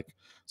was like,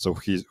 so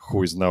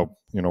who is now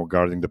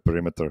guarding the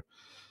perimeter?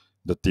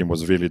 The team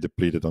was really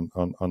depleted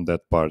on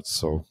that part.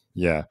 So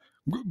yeah,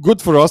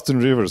 good for Austin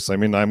Rivers. I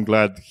mean, I'm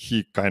glad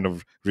he kind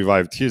of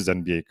revived his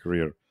NBA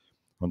career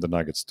on the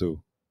Nuggets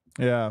too.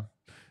 Yeah.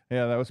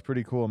 Yeah, that was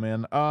pretty cool,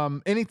 man.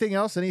 Anything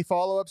else? Any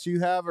follow-ups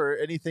you have, or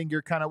anything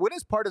you're kind of? When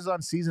does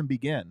Partizan season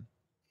begin?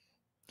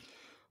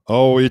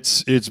 Oh,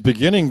 it's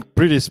beginning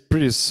pretty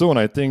soon.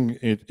 I think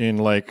in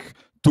like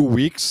 2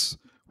 weeks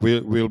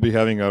we'll be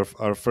having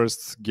our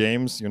first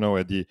games,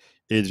 at the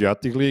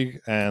Adriatic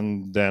League,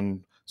 and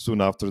then soon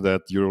after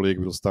that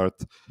EuroLeague will start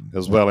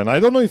as well. And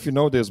I don't know if you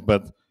know this,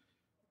 but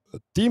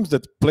teams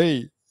that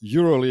play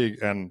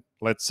EuroLeague and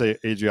let's say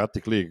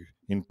Adriatic League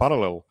in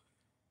parallel,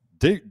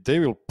 they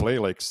will play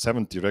like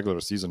 70 regular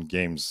season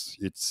games.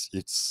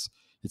 It's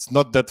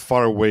not that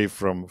far away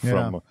from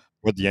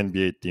what the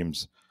NBA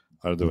teams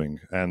are doing,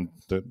 and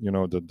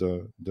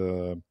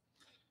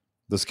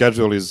the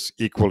schedule is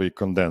equally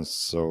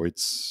condensed. So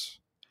it's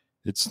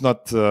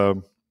not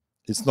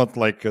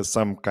like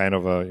some kind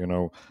of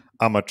a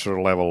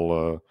amateur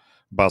level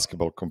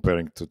basketball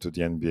comparing to the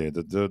NBA.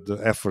 The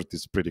effort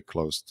is pretty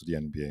close to the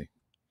NBA.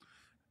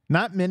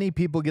 Not many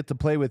people get to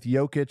play with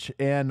Jokic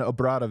and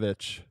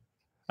Obradovic.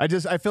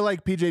 I feel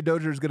like PJ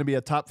Dozier is going to be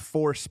a top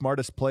 4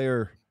 smartest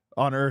player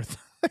on earth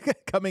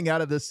coming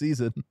out of this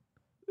season.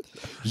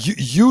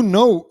 You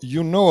know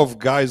of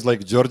guys like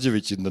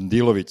Djordjevic and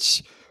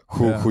Dandilovic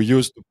who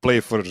used to play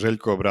for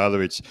Zeljko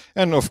Obradovic,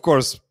 and of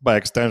course by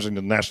extension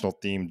the national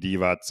team,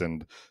 Divac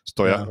and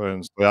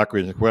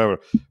Stojakovic and whoever.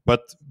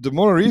 But the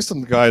more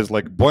recent guys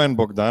like Bogdan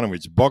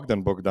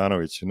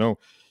Bogdanovic,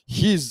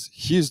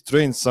 he's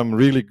trained some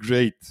really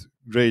great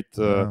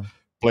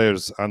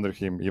players under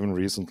him even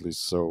recently.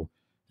 So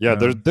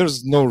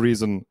there's no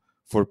reason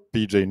for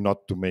PJ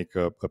not to make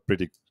a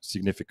pretty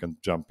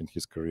significant jump in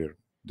his career.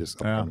 this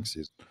upcoming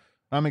season.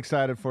 I'm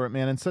excited for it,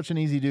 man. And such an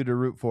easy dude to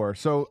root for.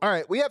 So, all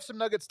right, we have some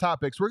Nuggets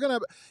topics.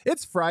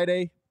 It's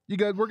Friday. You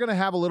good? We're gonna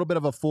have a little bit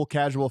of a full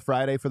casual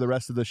Friday for the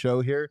rest of the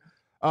show here.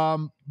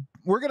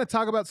 We're gonna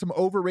talk about some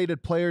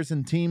overrated players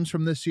and teams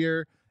from this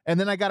year, and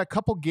then I got a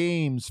couple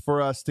games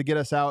for us to get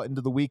us out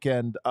into the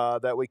weekend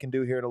that we can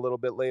do here in a little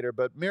bit later.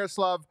 But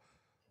Miroslav,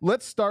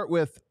 let's start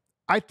with.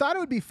 I thought it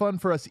would be fun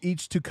for us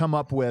each to come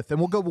up with, and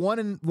we'll go one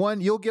and one.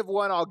 You'll give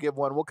one, I'll give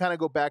one. We'll kind of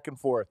go back and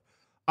forth.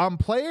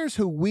 Players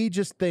who we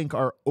just think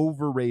are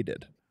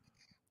overrated.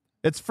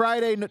 It's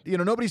Friday,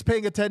 nobody's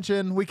paying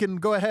attention. We can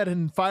go ahead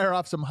and fire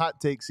off some hot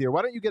takes here.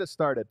 Why don't you get us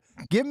started?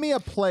 Give me a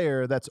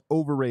player that's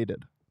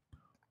overrated.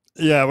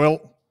 Yeah,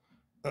 well,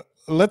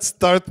 let's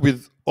start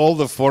with all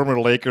the former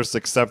Lakers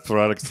except for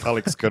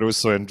Alex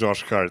Caruso and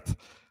Josh Hart.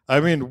 I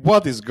mean,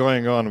 what is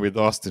going on with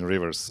Austin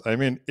Rivers? I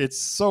mean, it's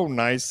so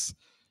nice.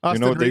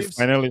 Austin Reeves?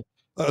 They finally,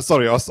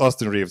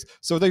 Austin Reeves.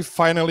 So they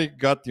finally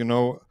got,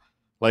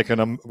 like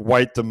a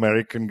white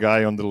American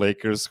guy on the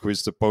Lakers who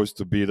is supposed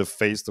to be the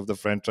face of the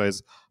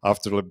franchise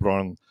after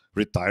LeBron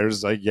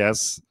retires, I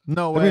guess.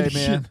 No way,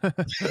 man.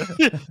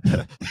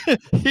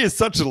 He is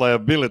such a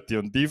liability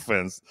on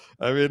defense.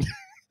 I mean,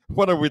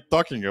 what are we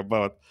talking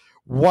about?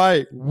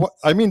 Why?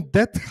 I mean,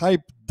 that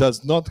hype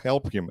does not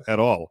help him at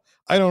all.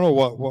 I don't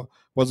know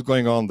what's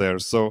going on there.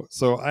 So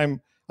I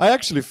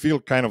actually feel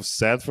kind of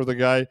sad for the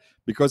guy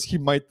because he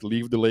might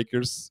leave the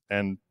Lakers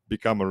and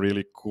become a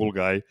really cool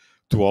guy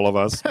to all of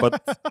us,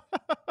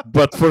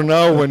 but for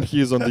now, when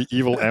he's on the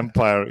evil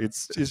empire,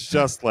 it's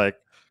just like,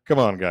 come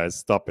on, guys,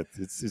 stop it.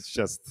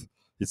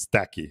 It's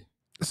tacky.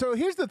 So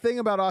here's the thing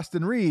about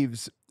Austin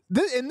Reeves,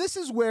 and this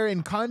is where,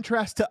 in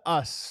contrast to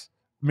us,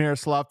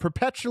 Miroslav,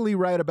 perpetually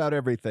right about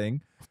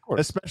everything, of course,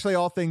 especially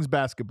all things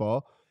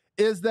basketball,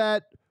 is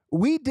that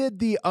we did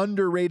the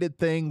underrated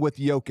thing with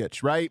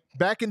Jokic, right?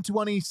 Back in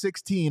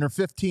 2016 or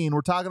 15, we're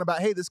talking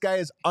about, hey, this guy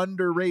is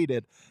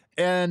underrated,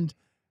 and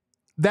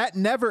that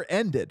never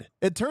ended.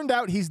 It turned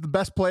out he's the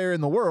best player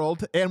in the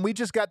world, and we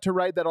just got to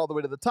ride that all the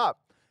way to the top.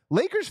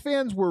 Lakers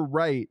fans were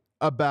right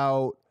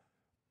about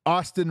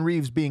Austin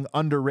Reeves being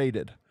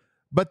underrated,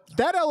 but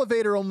that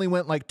elevator only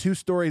went like 2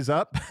 stories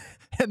up,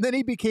 and then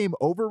he became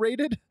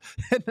overrated,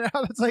 and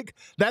now it's like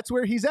that's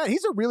where he's at.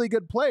 He's a really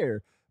good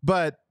player,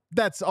 but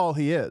that's all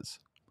he is.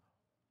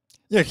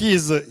 Yeah, he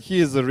is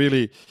a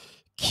really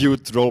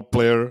cute role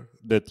player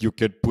that you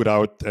can put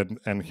out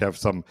and have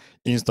some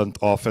instant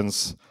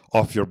offense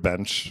off your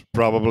bench,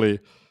 probably.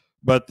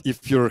 But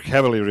if you're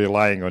heavily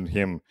relying on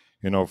him,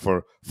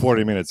 for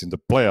 40 minutes in the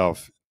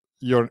playoff,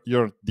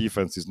 your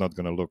defense is not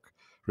going to look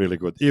really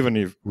good, even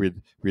if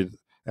with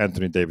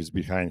Anthony Davis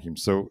behind him.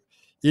 So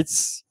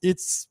it's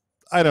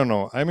I don't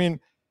know. I mean,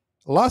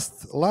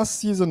 last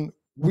season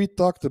we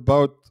talked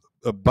about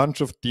a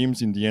bunch of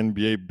teams in the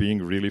NBA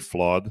being really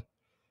flawed.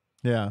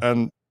 Yeah.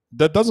 And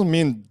that doesn't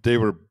mean they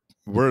were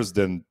worse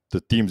than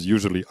the teams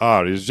usually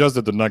are. It's just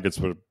that the Nuggets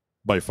were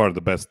by far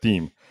the best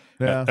team,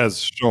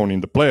 as shown in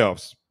the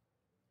playoffs.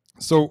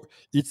 So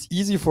it's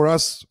easy for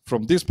us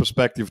from this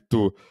perspective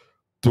to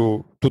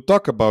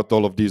talk about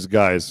all of these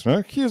guys.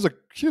 Right? He's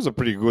a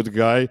pretty good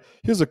guy.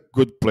 He's a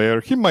good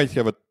player. He might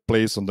have a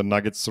place on the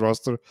Nuggets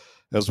roster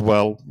as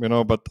well,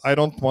 but I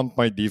don't want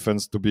my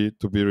defense to be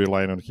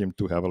relying on him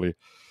too heavily.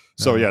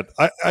 So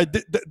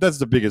that's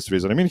the biggest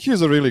reason. I mean,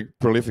 he's a really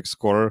prolific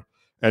scorer,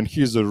 and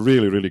he's a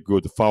really, really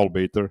good foul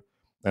baiter,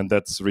 and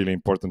that's really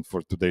important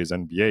for today's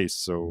NBA.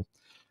 So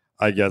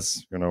I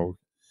guess,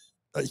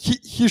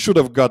 he should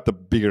have got a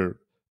bigger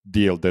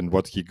deal than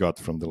what he got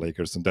from the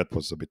Lakers, and that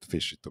was a bit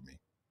fishy to me.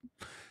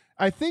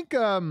 I think,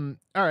 all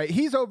right,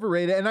 he's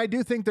overrated, and I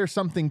do think there's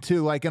something,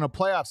 too. Like, in a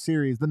playoff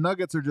series, the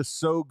Nuggets are just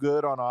so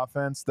good on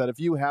offense that if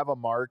you have a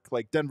mark,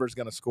 like, Denver's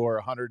going to score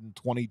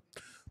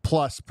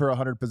 120-plus per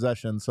 100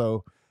 possessions.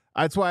 So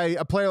that's why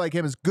a player like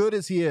him, as good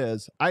as he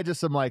is, I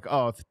just am like,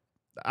 oh,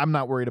 I'm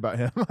not worried about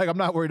him. Like, I'm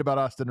not worried about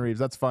Austin Reeves.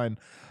 That's fine.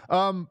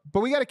 But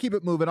we got to keep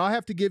it moving. I'll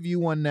have to give you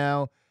one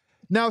now.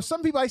 Now,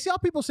 some people, I see how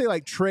people say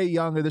like Trae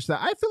Young or this, that.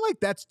 I feel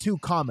like that's too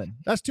common.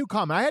 That's too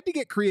common. I had to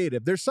get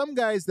creative. There's some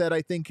guys that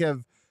I think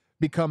have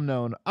become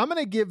known. I'm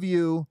going to give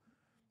you,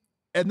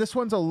 and this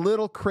one's a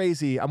little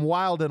crazy. I'm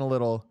wilding a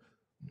little.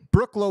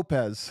 Brook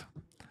Lopez.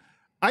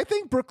 I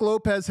think Brook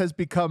Lopez has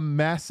become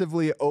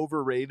massively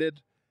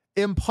overrated.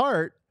 In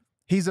part,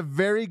 he's a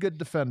very good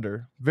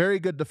defender, very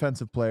good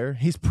defensive player.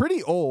 He's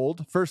pretty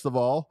old, first of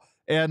all,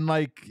 and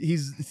like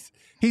he's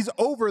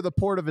over the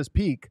port of his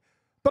peak.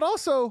 But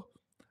also,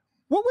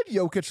 what would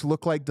Jokic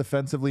look like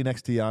defensively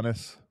next to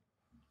Giannis?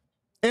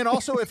 And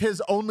also, if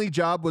his only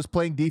job was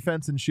playing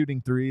defense and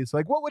shooting threes,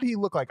 like what would he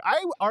look like?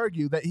 I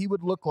argue that he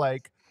would look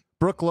like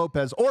Brook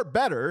Lopez, or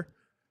better,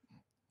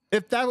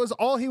 if that was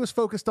all he was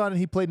focused on and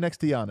he played next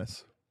to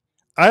Giannis.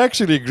 I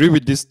actually agree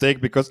with this take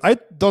because I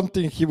don't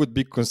think he would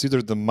be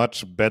considered a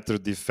much better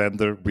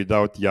defender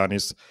without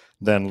Giannis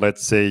than,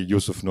 let's say,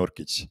 Yusuf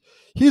Nurkic.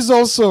 He's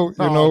also,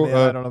 I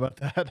don't know about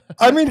that.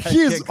 I mean,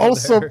 he is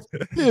also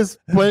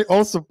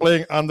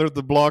playing under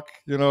the block,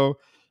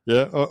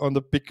 on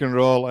the pick and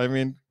roll. I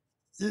mean,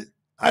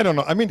 I don't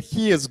know. I mean,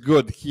 he is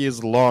good. He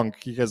is long.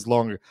 He has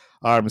long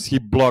arms. He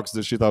blocks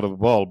the shit out of the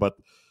ball. But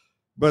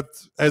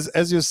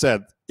as you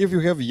said, if you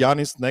have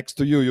Giannis next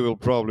to you, you will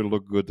probably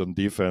look good on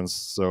defense.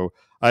 So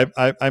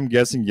I'm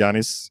guessing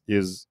Giannis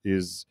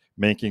is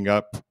making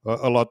up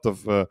a lot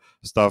of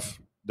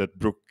stuff that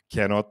Brook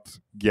cannot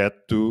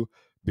get to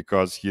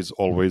because he's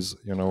always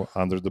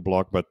under the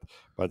block. But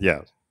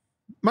yeah.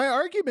 My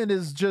argument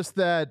is just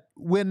that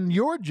when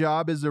your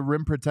job as a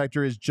rim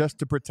protector is just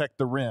to protect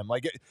the rim,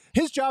 like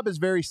his job is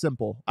very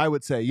simple, I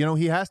would say.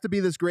 He has to be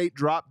this great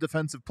drop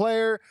defensive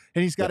player,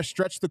 and he's got to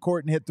stretch the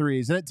court and hit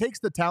threes. And it takes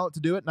the talent to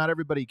do it. Not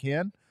everybody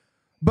can.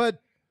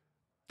 But,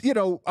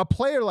 a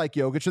player like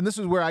Jokic, and this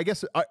is where I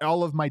guess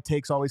all of my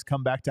takes always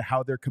come back to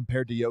how they're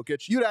compared to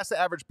Jokic. You'd ask the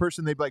average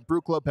person, they'd be like,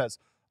 Brook Lopez,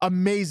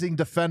 amazing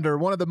defender,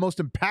 one of the most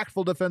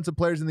impactful defensive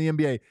players in the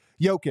NBA.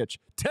 Jokic,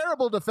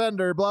 terrible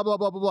defender, blah, blah,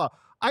 blah, blah, blah.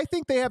 I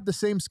think they have the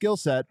same skill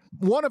set.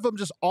 One of them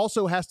just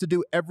also has to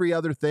do every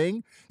other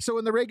thing. So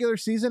in the regular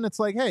season, it's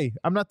like, hey,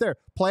 I'm not there.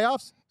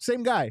 Playoffs,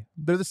 same guy.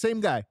 They're the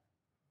same guy.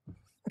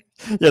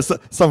 Yes,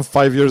 some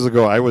 5 years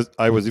ago, I was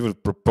even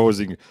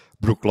proposing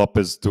Brook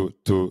Lopez to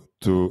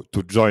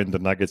join the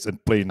Nuggets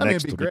and play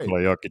next to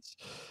Nikola Jokic.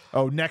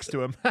 Oh, next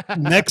to him.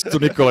 Next to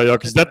Nikola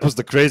Jokic. That was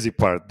the crazy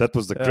part.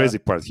 Crazy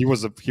part. He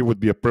would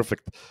be a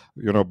perfect,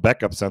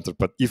 backup center.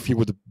 But if he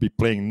would be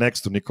playing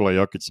next to Nikola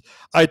Jokic,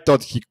 I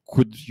thought he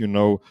could,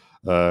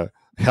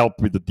 help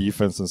with the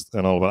defense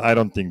and all. But I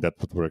don't think that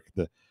would work.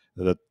 The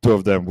two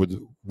of them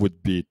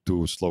would be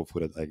too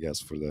slow-footed, I guess,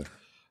 for the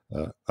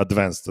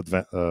advanced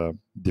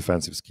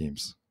defensive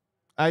schemes.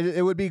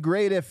 It would be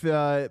great if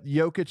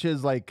Jokic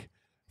is like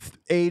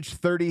age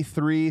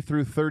 33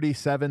 through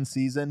 37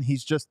 season.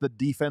 He's just the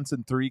defense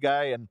and three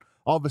guy, and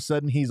all of a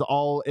sudden he's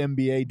all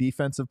NBA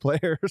defensive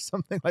player or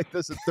something like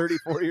this at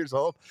 34 years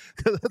old,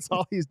 because that's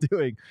all he's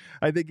doing.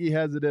 I think he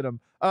has it in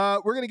him.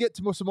 We're going to get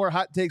to some more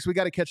hot takes. We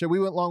got to catch up. We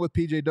went long with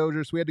PJ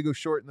Dozier, so we had to go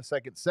short in the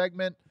second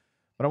segment.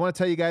 But I want to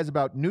tell you guys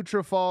about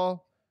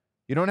Nutrafol.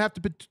 You don't have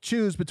to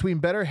choose between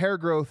better hair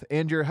growth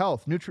and your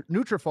health.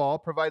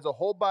 Nutrafol provides a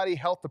whole-body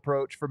health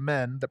approach for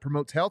men that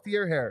promotes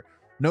healthier hair.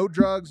 No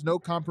drugs, no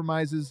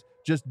compromises,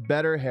 just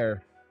better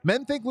hair.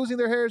 Men think losing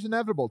their hair is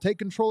inevitable. Take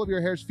control of your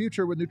hair's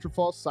future with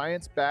Nutrafol's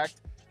science-backed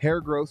hair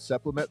growth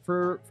supplement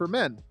for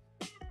men.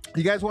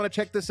 You guys want to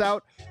check this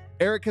out?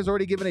 Eric has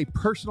already given a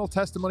personal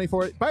testimony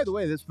for it. By the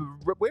way, the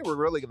way we're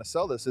really going to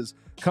sell this is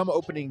come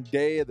opening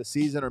day of the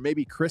season, or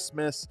maybe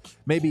Christmas,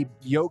 maybe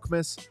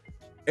Yokmas.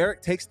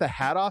 Eric takes the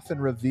hat off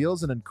and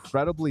reveals an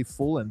incredibly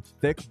full and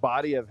thick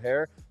body of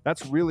hair.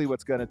 That's really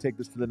what's going to take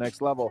this to the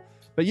next level.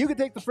 But you can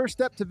take the first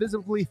step to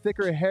visibly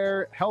thicker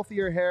hair,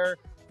 healthier hair.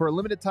 For a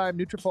limited time,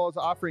 Nutrafol is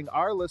offering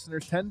our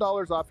listeners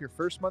 $10 off your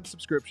first month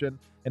subscription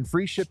and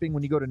free shipping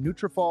when you go to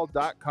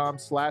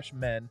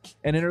Nutrafol.com/men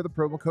and enter the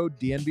promo code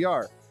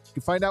DNVR. You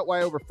can find out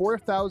why over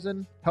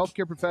 4,000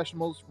 healthcare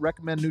professionals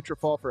recommend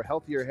Nutrafol for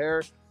healthier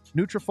hair.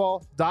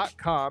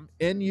 Nutrafol.com,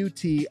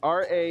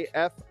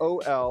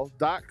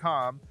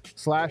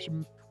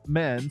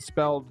 Nutrafol.com/men,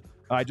 spelled,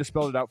 I just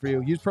spelled it out for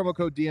you. Use promo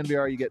code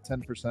DNVR, you get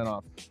 10%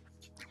 off.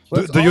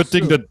 Do you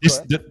think that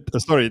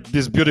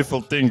this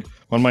beautiful thing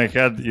on my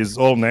head is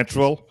all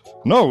natural?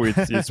 No,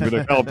 it's with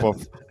the help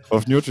of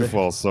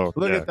Nutrafol. So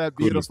look at that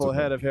beautiful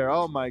head of hair.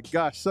 Oh my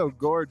gosh, so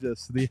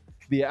gorgeous.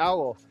 The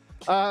owl.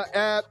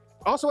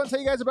 Also want to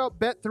tell you guys about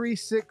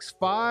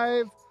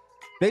Bet365.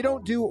 They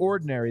don't do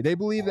ordinary. They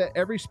believe that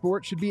every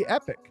sport should be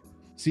epic.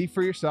 See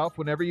for yourself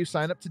whenever you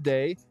sign up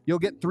today. You'll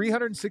get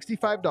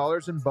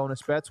 $365 in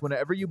bonus bets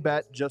whenever you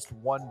bet just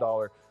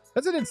 $1.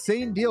 That's an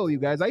insane deal, you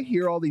guys. I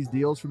hear all these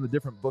deals from the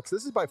different books.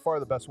 This is by far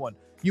the best one.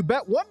 You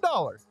bet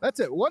 $1. That's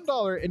it,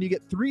 $1, and you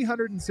get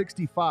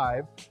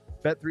 $365.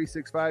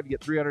 Bet365, you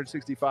get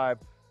 $365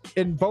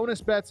 in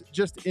bonus bets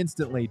just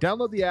instantly.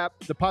 Download the app,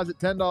 deposit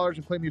 $10,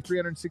 and claim your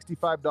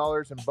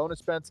 $365 in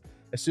bonus bets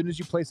as soon as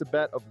you place a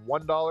bet of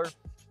 $1.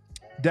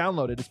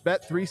 Download it. It's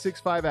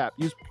Bet365 app.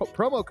 Use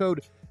promo code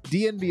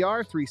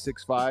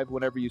DNVR365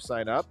 whenever you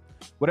sign up.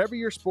 Whatever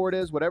your sport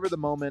is, whatever the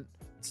moment,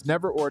 it's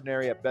never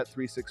ordinary at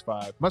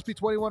Bet365. Must be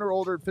 21 or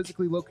older and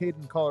physically located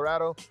in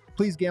Colorado.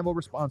 Please gamble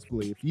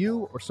responsibly. If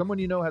you or someone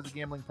you know has a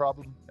gambling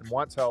problem and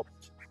wants help,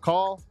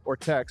 call or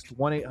text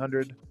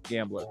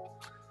 1-800-GAMBLER. All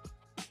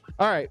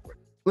right,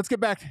 let's get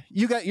back.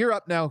 You're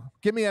up now.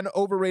 Give me an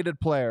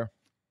overrated player.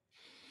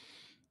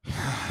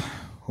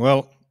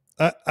 Well,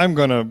 I'm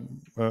gonna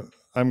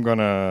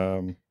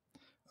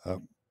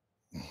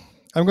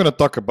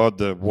talk about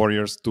the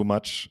Warriors too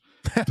much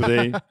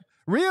today.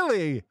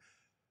 Really?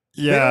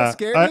 Yeah. They don't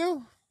scare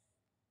you?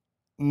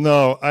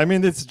 No, I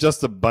mean, it's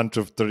just a bunch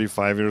of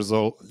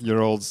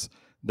 35-year-olds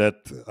that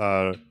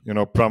are,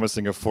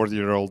 promising a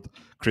 40-year-old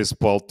Chris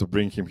Paul to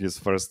bring him his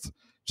first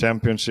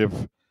championship.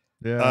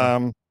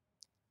 Yeah.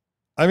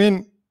 I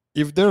mean,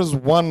 if there's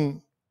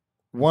one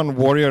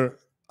Warrior,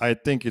 I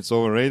think it's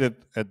overrated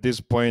at this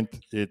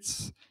point.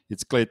 It's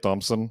Klay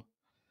Thompson.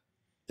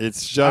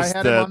 It's just I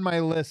had him on my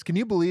list. Can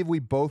you believe we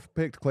both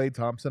picked Klay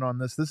Thompson on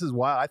this? This is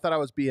wild. I thought I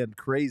was being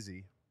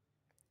crazy.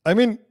 I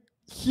mean,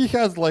 he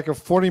has like a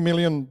 $40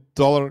 million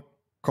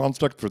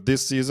contract for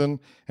this season,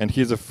 and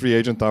he's a free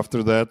agent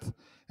after that.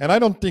 And I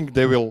don't think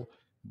they will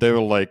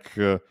like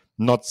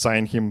not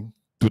sign him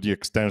to the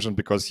extension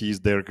because he's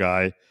their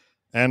guy.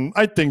 And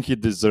I think he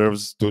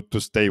deserves to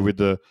stay with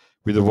the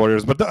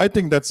Warriors. But I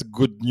think that's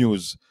good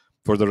news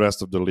for the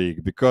rest of the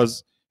league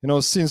because,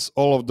 since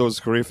all of those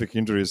horrific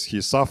injuries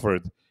he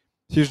suffered,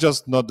 he's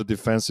just not the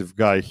defensive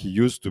guy he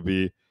used to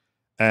be.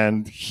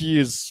 And he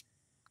is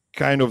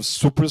kind of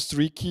super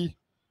streaky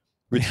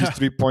with his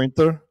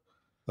three-pointer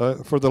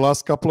for the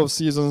last couple of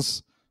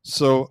seasons.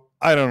 So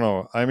I don't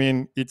know. I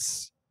mean,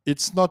 it's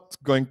not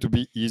going to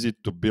be easy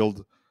to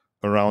build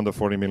around a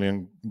 $40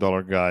 million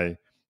guy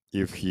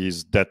if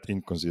he's that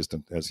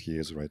inconsistent as he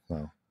is right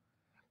now.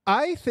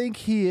 I think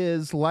he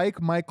is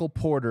like Michael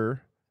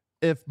Porter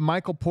if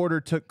Michael Porter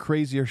took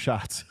crazier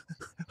shots.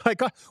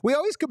 We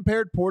always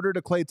compared Porter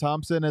to Klay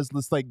Thompson as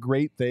this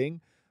great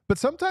thing. But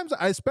sometimes,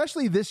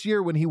 especially this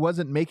year when he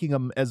wasn't making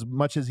them as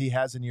much as he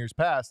has in years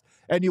past,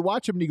 and you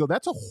watch him and you go,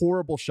 that's a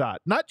horrible shot.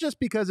 Not just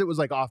because it was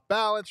off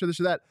balance or this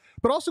or that,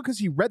 but also because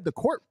he read the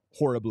court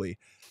horribly.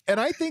 And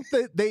I think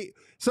that they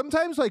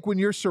sometimes, when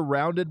you're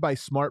surrounded by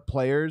smart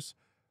players,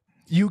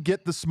 you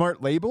get the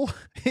smart label,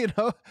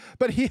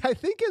 but I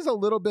think is a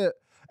little bit,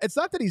 it's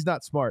not that he's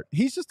not smart.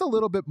 He's just a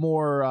little bit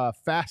more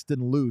fast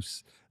and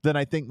loose than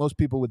I think most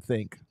people would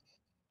think.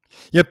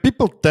 Yeah,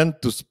 people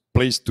tend to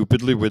play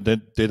stupidly with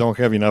it. They don't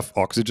have enough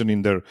oxygen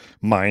in their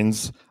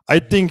minds. I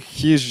think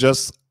he's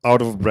just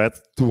out of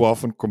breath too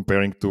often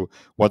comparing to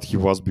what he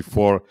was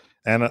before.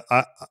 And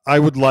I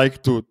would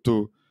like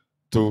to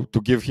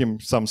give him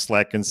some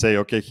slack and say,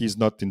 okay, he's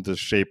not in the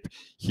shape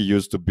he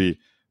used to be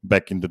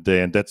back in the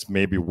day, and that's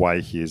maybe why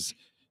he's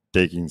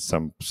taking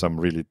some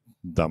really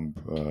dumb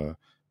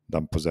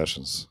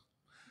possessions.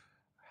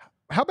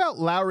 How about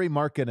Lauri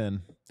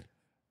Markkanen?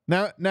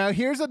 Now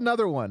here's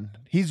another one.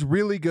 He's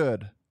really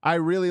good. I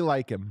really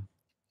like him.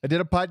 I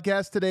did a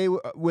podcast today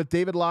with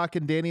David Locke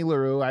and Danny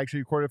LaRue. I actually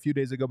recorded a few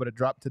days ago, but it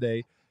dropped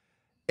today.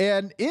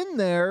 And in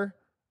there,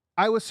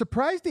 I was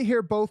surprised to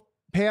hear both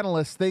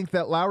panelists think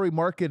that Lauri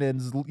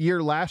Markkanen's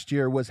year last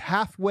year was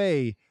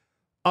halfway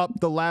up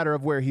the ladder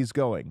of where he's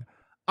going.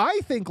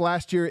 I think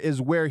last year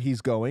is where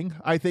he's going.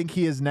 I think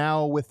he is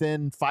now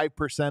within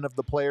 5% of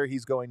the player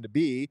he's going to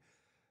be.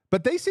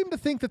 But they seem to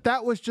think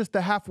that was just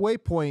the halfway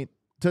point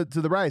to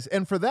the rise.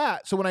 And for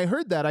that, so when I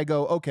heard that, I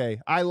go, okay,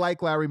 I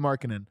like Lauri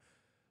Markkanen.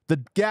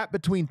 The gap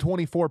between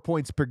 24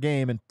 points per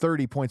game and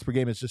 30 points per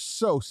game is just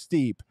so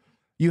steep.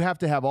 You have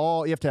to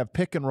have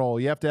pick and roll.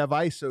 You have to have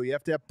ISO. You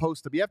have to have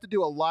post up. You have to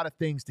do a lot of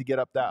things to get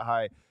up that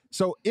high.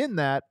 So in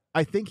that,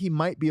 I think he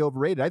might be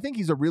overrated. I think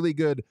he's a really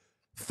good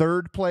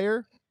third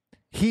player.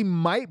 He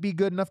might be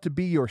good enough to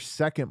be your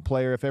second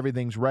player if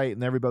everything's right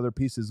and every other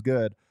piece is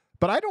good.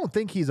 But I don't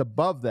think he's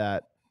above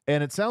that.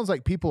 And it sounds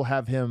like people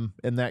have him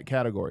in that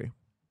category.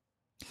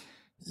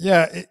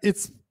 Yeah,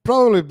 it's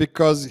probably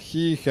because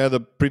he had a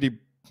pretty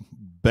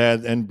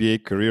bad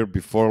NBA career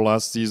before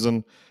last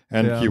season,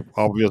 and he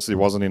obviously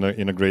wasn't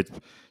in a great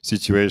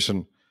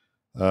situation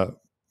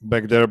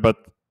back there. But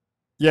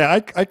yeah,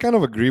 I kind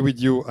of agree with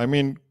you. I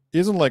mean,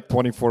 isn't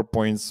 24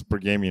 points per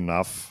game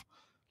enough?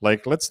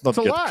 Let's not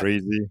get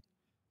crazy.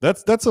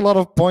 That's a lot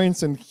of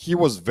points, and he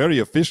was very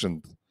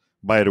efficient.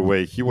 By the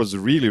way, he was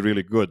really,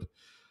 really good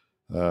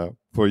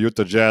for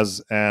Utah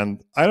Jazz.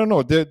 And I don't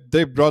know,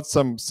 they brought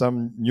some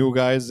new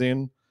guys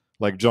in,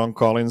 like John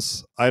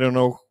Collins. I don't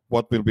know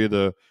what will be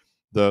the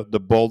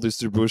ball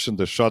distribution,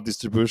 the shot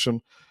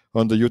distribution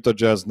on the Utah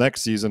Jazz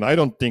next season. I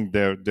don't think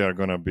they're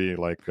gonna be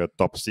a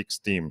top 6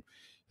 team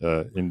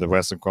in the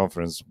Western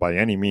Conference by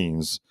any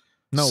means.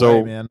 No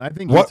way, man. I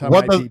think Utah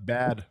might be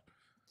bad.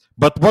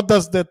 But what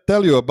does that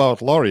tell you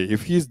about Lauri?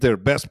 If he's their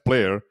best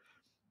player,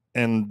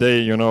 and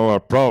they, are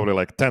probably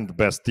 10th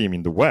best team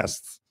in the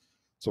West.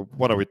 So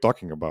what are we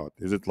talking about?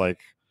 Is it like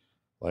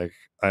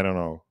I don't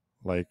know,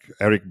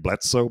 Eric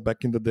Bledsoe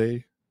back in the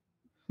day?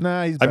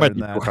 Nah, he's better than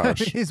that.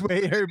 He's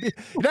way.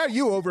 Now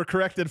you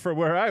overcorrected for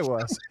where I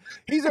was.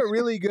 He's a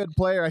really good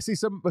player. I see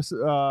some. He's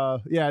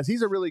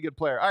a really good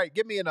player. All right,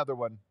 give me another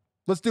one.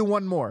 Let's do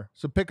one more.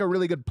 So pick a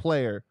really good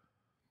player.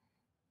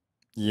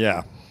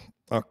 Yeah.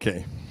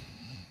 Okay.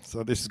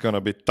 So this is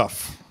gonna be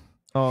tough.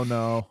 Oh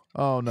no.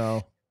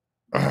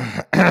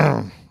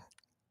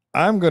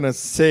 I'm gonna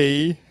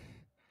say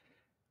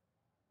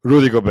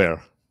Rudy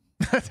Gobert.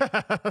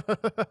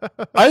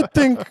 I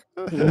think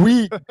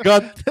we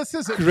got this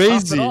isn't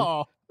crazy. Tough at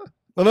all.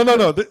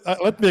 No.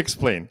 Let me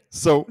explain.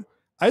 So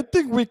I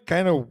think we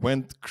kind of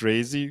went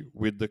crazy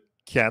with the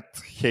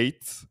Cat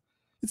hate.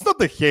 It's not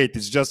the hate;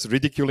 it's just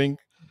ridiculing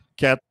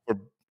Cat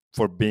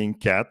for being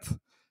Cat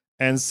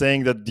and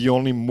saying that the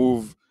only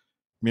move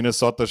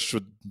Minnesota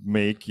should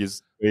make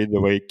is trade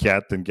away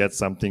Cat and get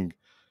something,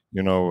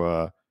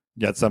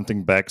 get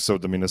something back so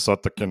the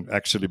Minnesota can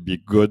actually be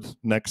good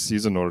next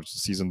season or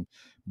season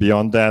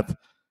beyond that.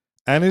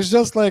 And it's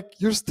just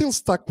you're still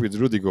stuck with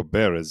Rudy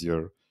Gobert as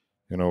your,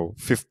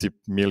 $50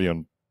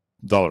 million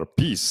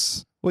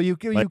piece. Well, you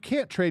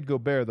can't trade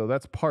Gobert though.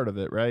 That's part of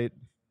it, right?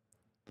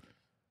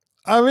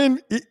 I mean,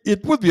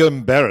 it would be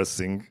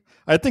embarrassing.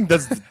 I think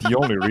that's the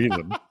only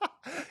reason.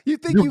 You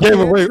think you gave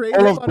can't away trade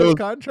all him of on his those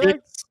contract?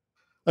 picks.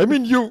 I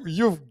mean,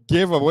 you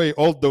gave away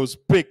all those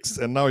picks,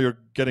 and now you're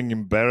getting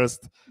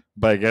embarrassed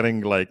by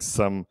getting like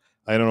some,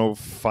 I don't know,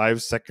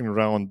 5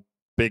 second-round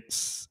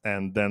picks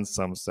and then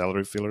some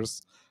salary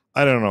fillers.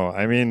 I don't know.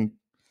 I mean,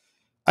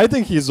 I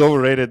think he's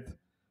overrated,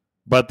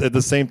 but at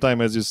the same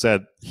time, as you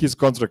said, his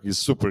contract is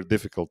super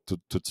difficult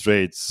to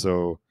trade.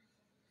 So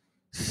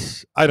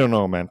I don't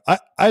know, man.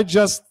 I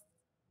just,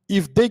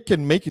 if they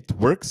can make it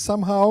work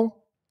somehow,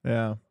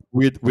 Yeah.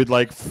 with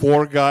like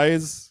 4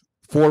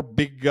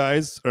 big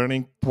guys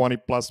earning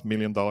 $20+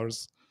 million,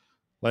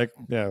 like,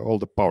 yeah, all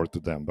the power to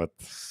them. But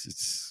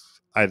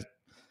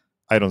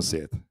I don't see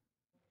it.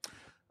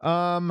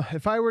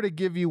 If I were to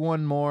give you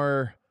one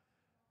more,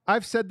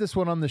 I've said this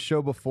one on the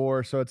show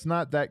before, so it's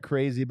not that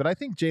crazy, but I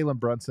think Jalen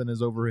Brunson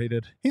is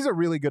overrated. He's a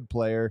really good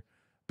player,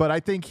 but I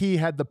think he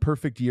had the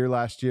perfect year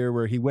last year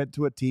where he went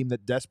to a team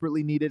that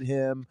desperately needed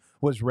him,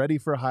 was ready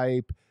for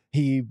hype.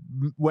 He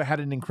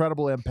had an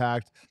incredible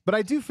impact, but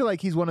I do feel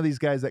like he's one of these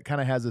guys that kind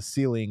of has a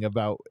ceiling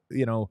about,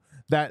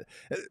 that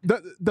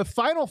the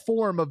final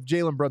form of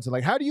Jalen Brunson.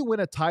 Like, how do you win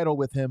a title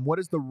with him? What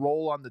is the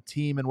role on the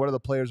team and what are the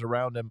players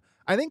around him?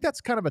 I think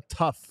that's kind of a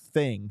tough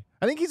thing.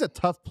 I think he's a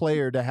tough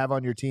player to have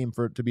on your team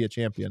to be a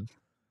champion.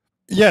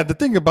 Yeah, the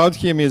thing about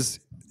him is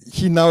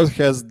he now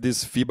has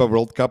this FIBA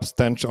World Cup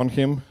stench on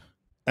him,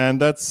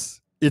 and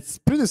it's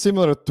pretty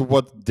similar to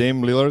what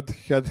Dame Lillard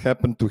had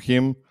happened to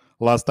him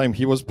last time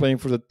he was playing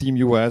for the Team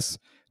US.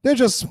 They're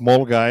just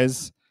small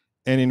guys,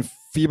 and in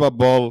FIBA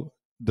ball,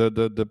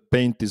 the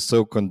paint is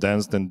so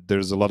condensed, and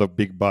there's a lot of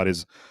big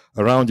bodies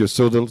around you.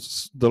 So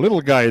the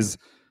little guys,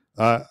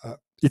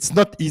 it's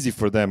not easy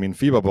for them in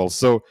FIBA ball.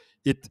 So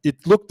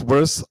it looked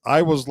worse.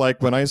 I was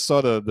like, when I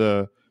saw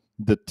the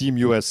Team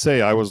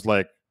USA, I was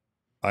like,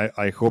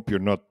 I hope you're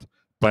not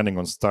planning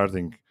on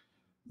starting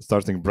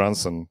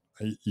Brunson.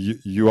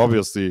 You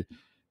obviously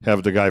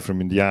have the guy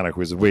from Indiana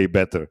who is way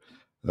better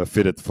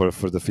fitted for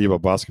the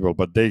FIBA basketball,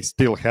 but they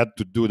still had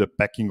to do the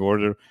pecking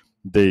order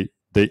they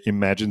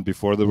imagined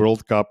before the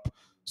World Cup.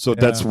 So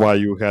that's why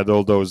you had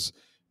all those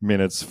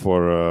minutes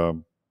for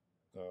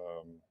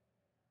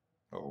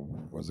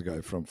what's the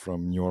guy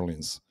from New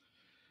Orleans?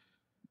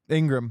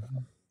 Ingram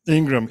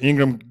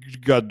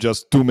got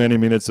just too many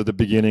minutes at the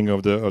beginning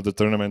of the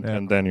tournament,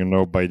 and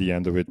then by the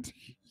end of it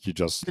he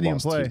just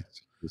lost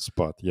his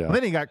spot. Yeah. Well,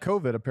 then he got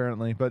COVID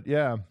apparently, but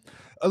yeah.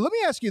 Let me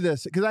ask you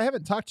this, because I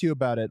haven't talked to you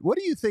about it. What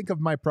do you think of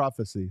my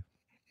prophecy?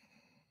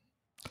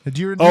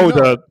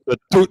 The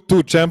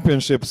two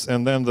championships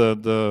and then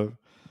the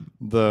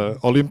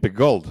Olympic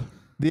gold.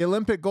 The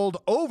Olympic gold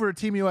over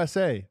Team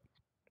USA.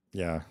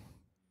 Yeah.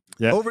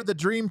 Over the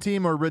Dream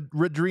Team or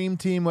Redream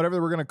Team,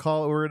 whatever we're going to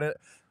call it. We're going to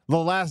the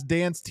Last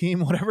Dance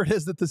Team, whatever it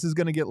is that this is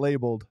going to get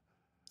labeled.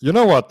 You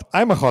know what?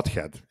 I'm a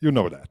hothead. You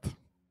know that.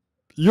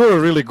 You're a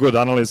really good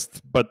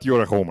analyst, but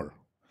you're a homer.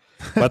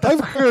 But I've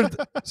heard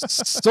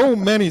so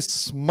many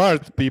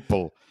smart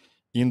people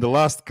in the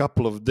last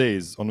couple of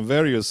days on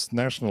various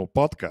national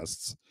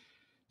podcasts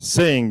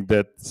saying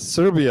that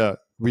Serbia,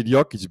 with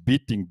Jokic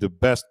beating the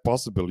best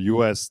possible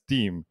U.S.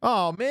 team,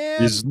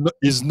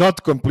 is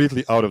not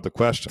completely out of the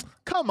question.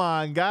 Come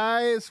on,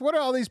 guys. What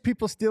are all these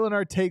people stealing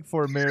our take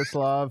for,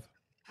 Miroslav?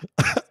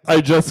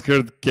 I just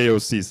heard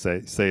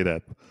KOC say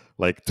that,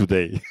 like,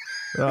 today.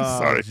 Oh,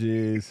 sorry.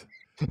 Jeez.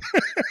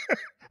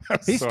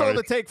 He stole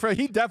the take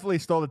he definitely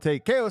stole the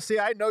take. KOC,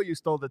 I know you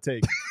stole the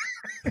take.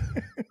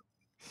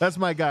 That's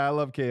my guy. I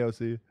love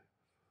KOC.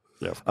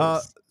 Yeah, of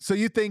course. So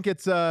you think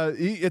it's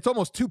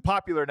almost too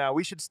popular now?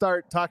 We should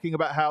start talking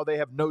about how they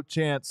have no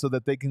chance so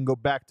that they can go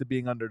back to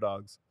being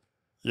underdogs.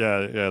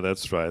 Yeah,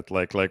 that's right.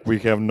 Like we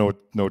have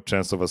no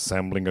chance of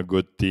assembling a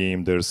good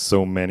team. There's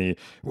so many.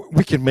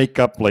 We can make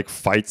up like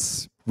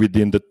fights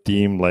within the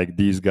team. Like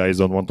these guys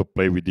don't want to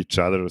play with each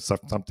other or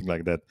something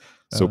like that.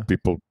 So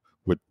people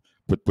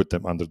would put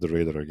them under the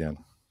radar again.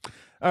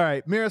 All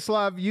right,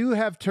 Miroslav, you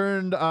have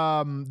turned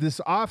this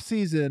off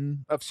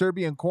season of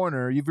Serbian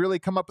Corner. You've really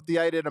come up with the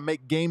idea to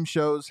make game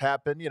shows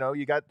happen.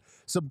 You got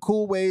some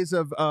cool ways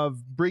of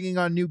bringing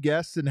on new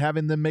guests and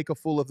having them make a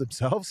fool of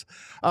themselves.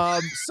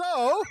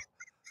 So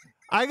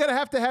I'm going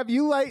to have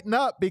you lighten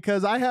up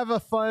because I have a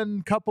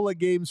fun couple of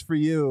games for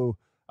you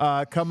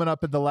coming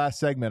up in the last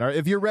segment.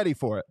 If you're ready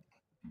for it.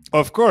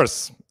 Of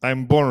course.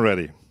 I'm born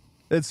ready.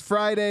 It's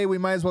Friday. We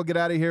might as well get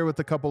out of here with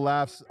a couple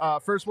laughs.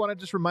 First, want to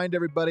just remind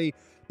everybody,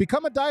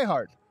 become a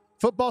diehard.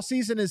 Football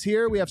season is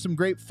here. We have some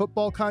great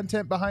football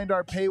content behind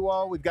our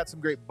paywall. We've got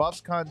some great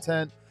Buffs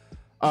content.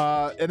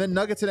 And then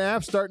Nuggets and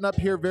Avs starting up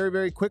here very,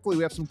 very quickly.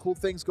 We have some cool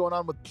things going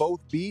on with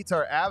both beats.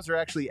 Our Avs are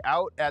actually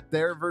out at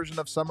their version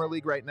of Summer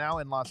League right now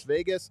in Las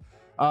Vegas.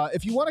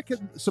 If you want to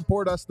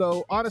support us,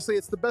 though, honestly,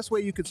 it's the best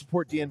way you can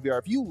support DNVR.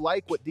 If you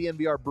like what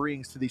DNVR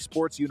brings to the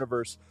sports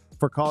universe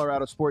for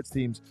Colorado sports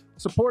teams,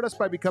 support us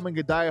by becoming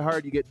a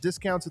diehard. You get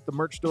discounts at the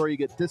merch store. You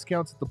get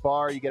discounts at the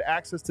bar. You get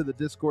access to the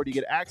Discord. You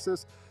get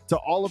access to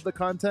all of the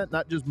content,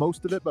 not just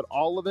most of it, but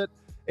all of it.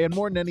 And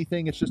more than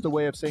anything, it's just a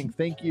way of saying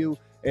thank you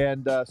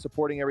and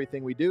supporting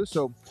everything we do.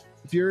 So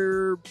If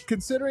you're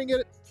considering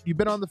it, you've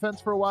been on the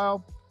fence for a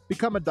while,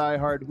 become a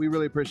diehard. We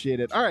really appreciate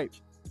it. All right.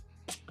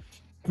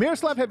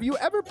 Miroslav, have you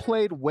ever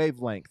played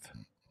Wavelength?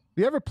 Have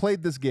you ever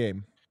played this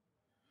game?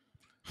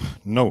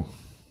 No.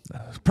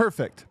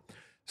 Perfect.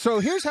 So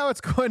here's how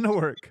it's going to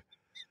work.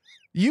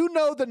 You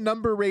know the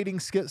number rating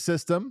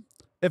system.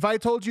 If I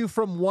told you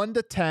from 1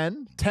 to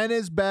 10, 10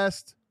 is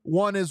best,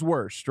 1 is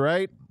worst,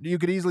 right? You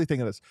could easily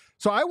think of this.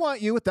 So I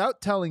want you,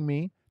 without telling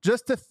me,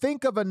 just to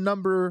think of a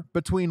number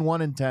between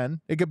 1 and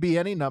 10. It could be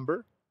any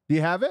number. Do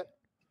you have it?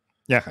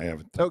 Yeah, I have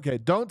it. Okay,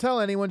 don't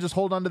tell anyone. Just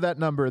hold on to that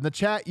number. In the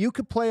chat, you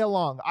could play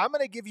along. I'm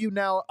going to give you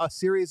now a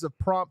series of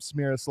prompts,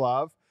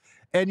 Miroslav,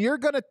 and you're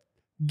going to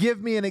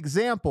give me an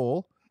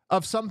example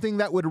of something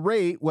that would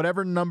rate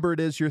whatever number it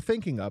is you're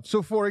thinking of.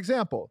 So, for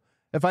example,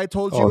 if I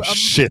told you...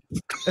 shit.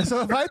 So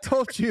if I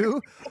told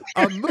you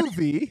a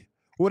movie,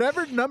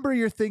 whatever number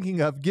you're thinking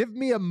of, give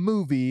me a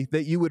movie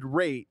that you would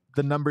rate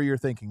the number you're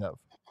thinking of.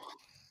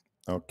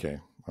 Okay.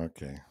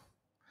 Okay.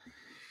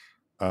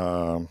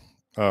 I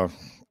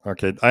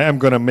am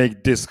gonna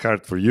make this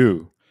hard for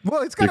you.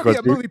 Well, it's gonna be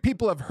a movie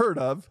people have heard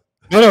of.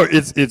 No,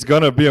 it's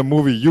gonna be a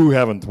movie you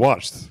haven't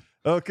watched.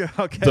 Okay,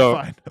 So,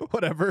 fine,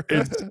 whatever.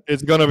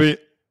 It's gonna be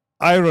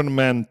Iron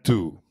Man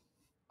 2.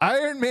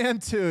 Iron Man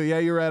 2. Yeah,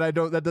 you're right.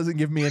 That doesn't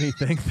give me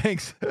anything.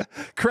 Thanks.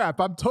 Crap,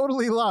 I'm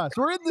totally lost.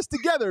 We're in this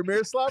together,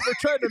 Miroslav. We're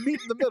trying to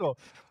meet in the middle.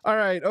 All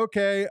right,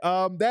 okay.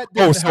 That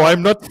didn't so help.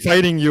 I'm not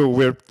fighting you.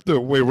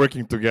 We're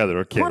working together.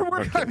 Okay.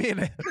 Okay. I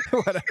mean,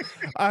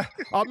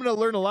 I'm going to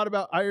learn a lot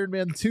about Iron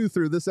Man 2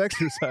 through this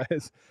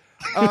exercise.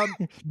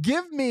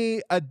 Give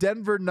me a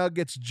Denver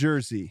Nuggets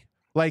jersey,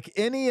 like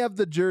any of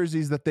the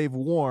jerseys that they've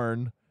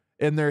worn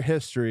in their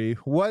history.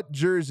 What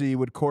jersey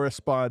would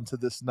correspond to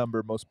this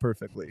number most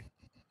perfectly?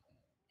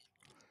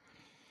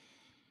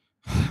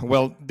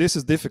 Well, this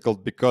is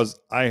difficult because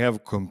I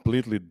have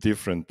completely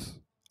different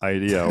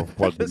idea of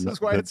what the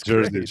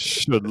jersey great.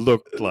 should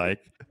look like.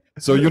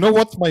 So you know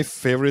what's my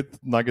favorite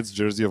Nuggets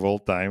jersey of all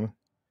time?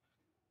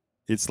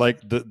 It's like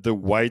the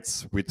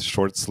whites with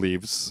short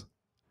sleeves.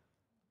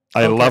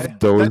 I love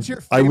those. That's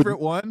your favorite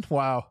one?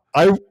 Wow.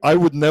 I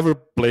would never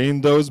play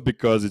in those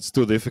because it's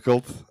too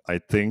difficult, I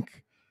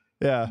think.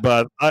 Yeah.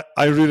 But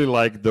I really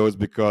like those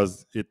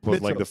because it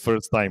was like the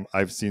first time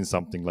I've seen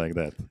something like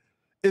that.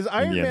 Is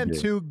Iron Man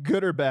 2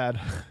 good or bad?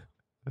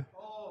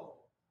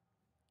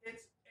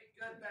 It's a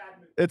good bad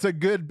movie. It's a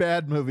good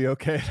bad movie.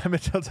 Okay,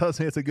 Mitchell tells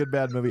me it's a good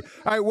bad movie.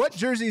 All right, what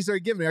jerseys are you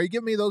giving me? Are you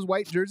giving me those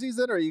white jerseys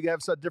then, or you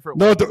have some different?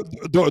 No,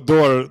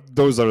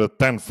 those are a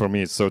 10 for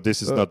me. So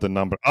this is not the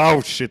number.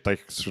 Oh shit! I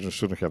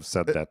shouldn't have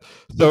said that.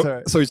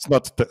 So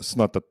it's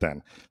not a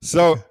 10.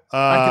 So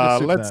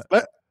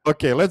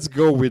let's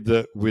go with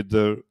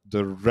the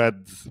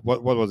red.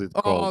 What was it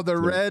called? Oh, the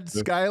red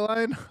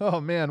skyline.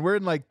 Oh man, we're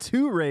in like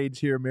 2 rage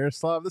here,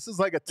 Miroslav. This is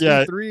like a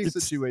 2-3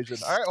 situation.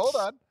 All right,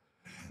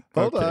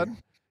 hold on.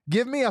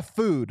 Give me a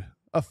food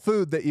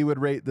that you would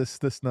rate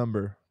this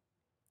number.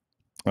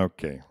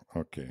 Okay.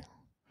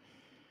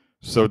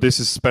 So this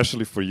is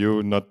especially for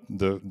you, not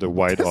the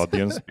wide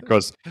audience,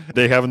 because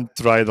they haven't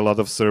tried a lot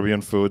of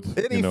Serbian food.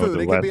 Any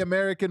food. It could be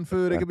American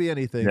food. It could be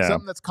anything. Yeah.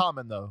 Something that's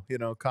common though.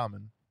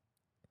 Common.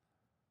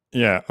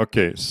 Yeah.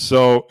 Okay.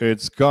 So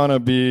it's gonna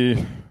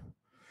be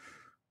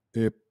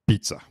a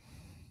pizza.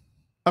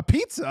 A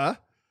pizza?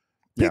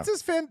 Yeah.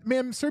 Pizza's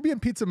man, Serbian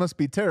pizza must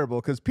be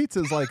terrible because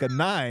pizza's like a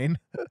 9.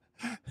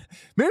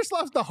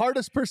 Miroslav's the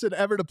hardest person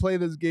ever to play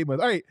this game with.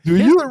 All right,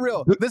 this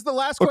is the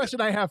last question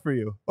I have for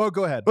you. Oh,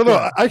 go ahead.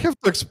 No, I have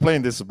to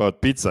explain this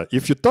about pizza.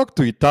 If you talk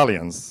to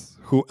Italians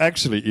who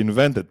actually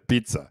invented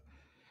pizza,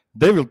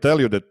 they will tell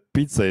you that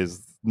pizza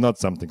is not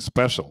something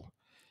special.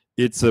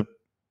 It's a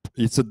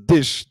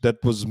dish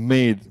that was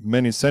made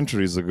many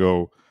centuries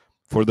ago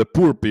for the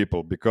poor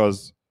people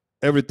because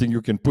everything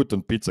you can put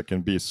on pizza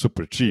can be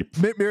super cheap.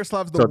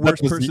 Miroslav's the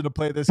worst person to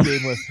play this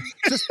game with.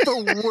 Just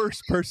the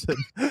worst person.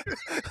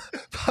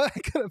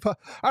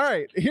 All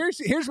right, here's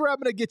where I'm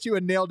going to get you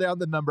and nail down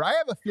the number. I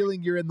have a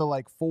feeling you're in the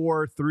like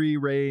 4-3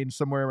 range,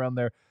 somewhere around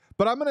there.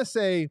 But I'm going to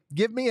say,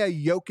 give me a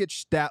Jokic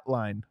stat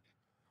line.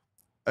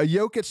 A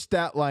Jokic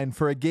stat line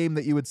for a game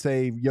that you would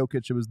say,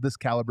 Jokic, it was this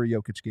caliber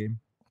Jokic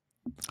game.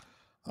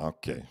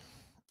 Okay,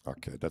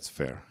 that's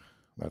fair.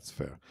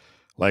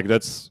 Like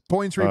that's...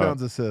 Points,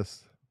 rebounds,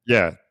 assists.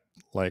 Yeah,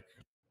 like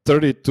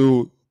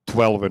 32,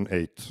 12, and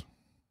 8.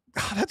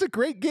 Oh, that's a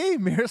great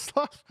game,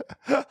 Miroslav.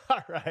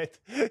 All right.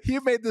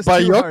 You made this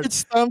by too hard. Jokic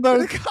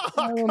standard?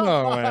 I don't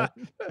know, man.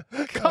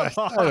 Come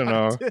on. I don't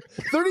know.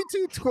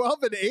 32,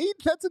 12, and 8?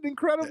 That's an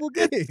incredible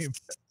game.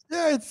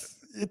 Yeah,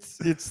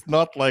 it's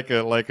not like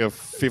a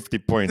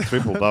 50-point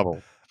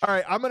triple-double. All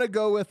right, I'm going to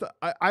go with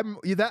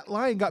that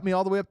line got me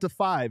all the way up to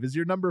 5. Is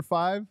your number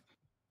 5?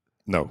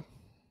 No.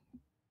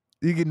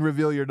 You can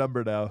reveal your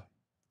number now.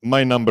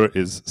 My number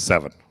is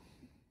 7.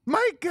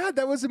 My God,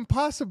 that was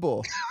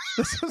impossible.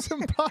 This was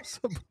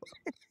impossible.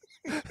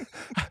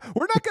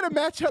 We're not going to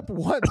match up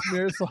once,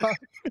 Miroslav.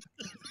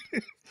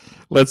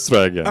 Let's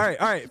try again. All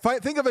right.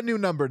 Think of a new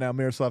number now,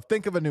 Miroslav.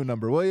 Think of a new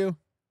number, will you?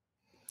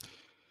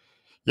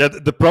 Yeah,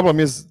 the problem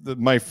is that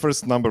my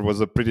first number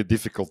was a pretty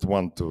difficult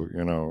one to,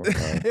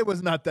 It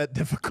was not that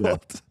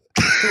difficult.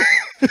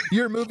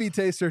 Your movie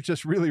tastes are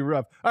just really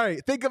rough. All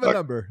right, think of a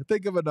number.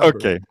 Think of a number.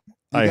 Okay,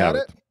 I got have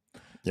it.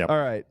 Yeah. All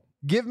right.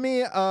 Give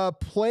me a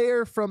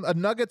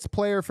Nuggets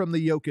player from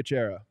the Jokic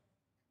era.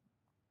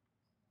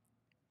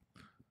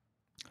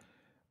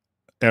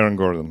 Aaron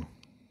Gordon.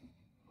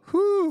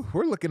 Whew,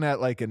 we're looking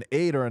at like an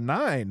 8 or a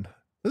 9.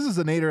 This is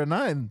an 8 or a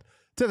 9.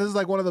 This is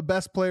like one of the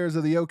best players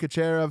of the Jokic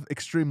era,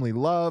 extremely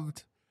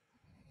loved.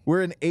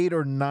 We're in 8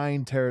 or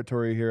 9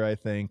 territory here, I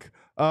think.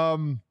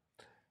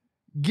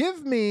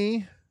 Give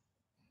me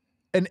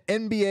an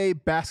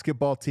NBA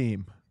basketball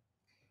team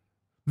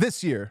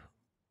this year.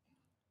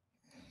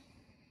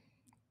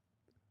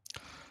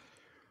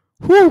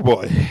 Whoo,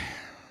 boy.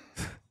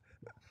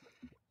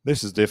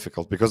 This is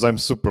difficult because I'm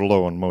super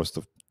low on most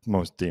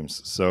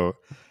teams. So,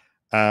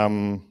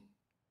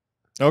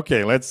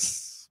 okay,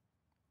 let's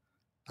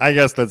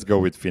go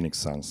with Phoenix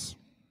Suns.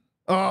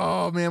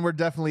 Oh man, we're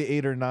definitely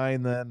 8 or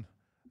 9 then.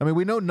 I mean,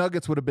 we know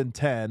Nuggets would have been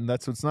 10.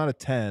 It's not a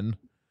 10.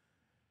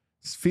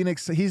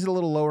 Phoenix, he's a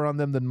little lower on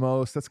them than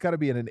most. That's got to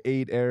be in an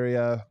 8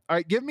 area. All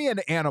right, give me an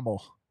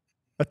animal,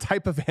 a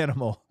type of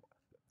animal.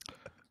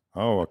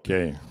 Oh,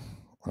 okay.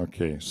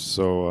 Okay,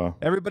 so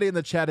everybody in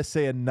the chat is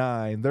saying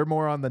 9. They're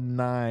more on the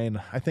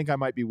 9. I think I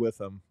might be with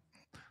them.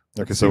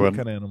 Okay, so what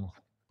kind of animal?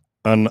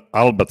 An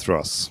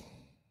albatross.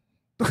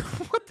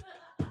 What?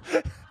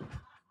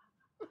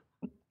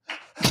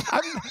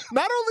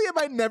 Not only am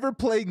I never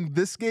playing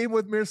this game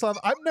with Miroslav,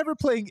 I'm never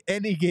playing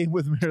any game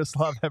with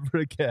Miroslav ever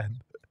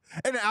again.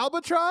 An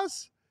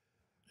albatross?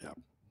 Yeah.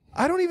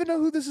 I don't even know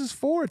who this is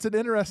for. It's an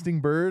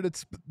interesting bird.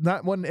 It's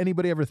not one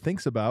anybody ever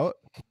thinks about.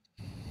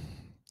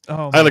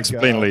 Oh, I'll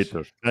explain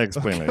later.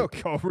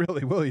 Okay, oh,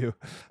 really? Will you?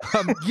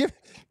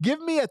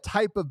 Give me a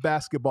type of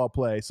basketball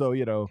play.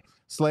 So,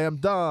 slam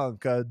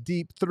dunk, a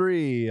deep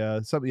three,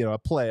 a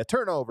play, a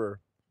turnover.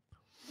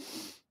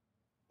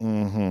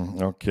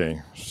 Okay,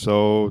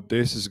 so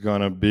this is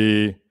gonna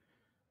be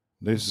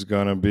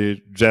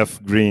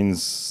Jeff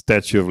Green's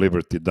Statue of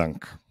Liberty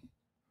dunk.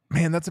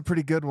 Man, that's a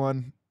pretty good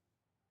one.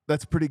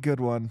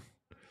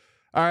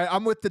 All right,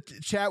 I'm with the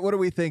chat. What are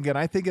we thinking?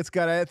 I think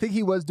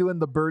he was doing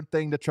the bird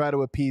thing to try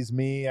to appease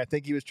me. I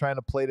think he was trying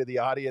to play to the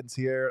audience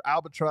here.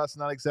 Albatross,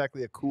 not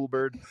exactly a cool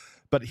bird,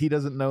 but he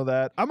doesn't know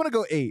that. I'm gonna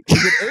go 8.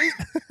 Is it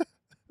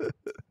 8?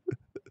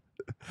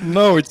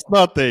 No, it's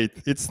not 8.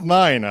 It's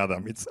 9,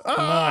 Adam. It's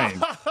 9.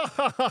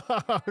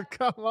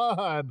 Come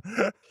on.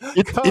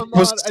 It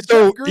was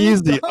so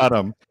easy,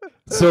 Adam.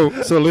 So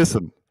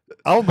listen.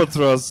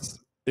 Albatross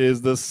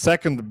is the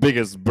second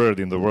biggest bird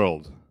in the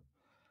world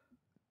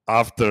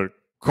after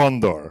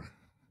condor.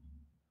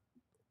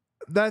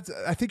 I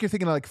think you're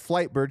thinking of like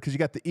flight bird because you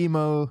got the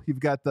emo, you've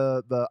got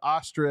the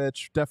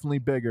ostrich, definitely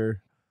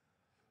bigger.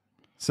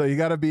 So you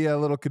got to be a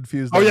little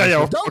confused. Oh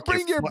yeah. Don't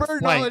bring your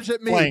bird knowledge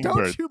at me.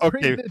 Don't you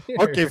bring it here.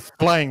 Okay,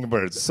 flying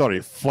birds.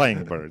 Sorry,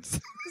 flying birds.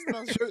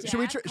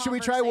 Should we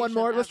try one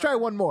more? Let's try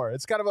one more.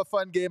 It's kind of a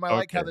fun game. I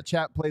like how the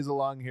chat plays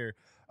along here.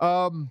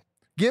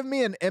 Give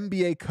me an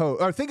NBA coach,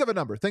 or think of a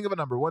number.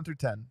 1 through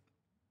 10.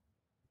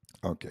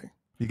 Okay.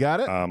 You got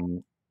it?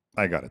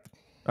 I got it.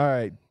 All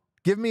right.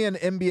 Give me an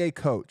NBA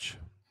coach.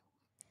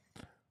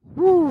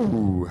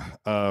 Woo.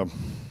 Oh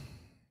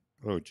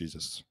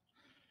Jesus.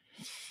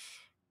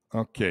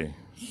 Okay,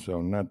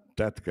 so not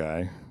that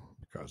guy,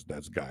 because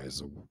that guy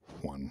is a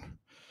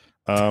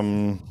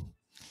 1.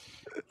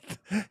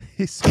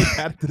 He's so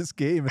bad at this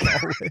game as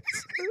always.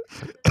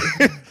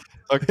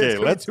 Okay,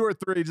 let's 2 or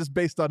 3 just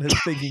based on his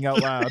thinking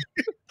out loud.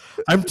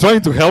 I'm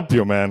trying to help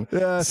you, man.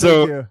 Yeah,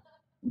 thank you.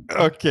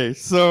 Okay,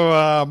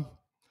 so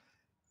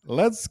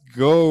let's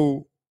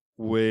go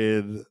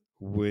with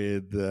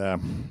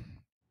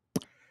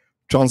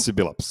Chauncey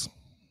Billups.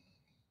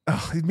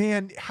 Oh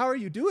man, how are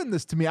you doing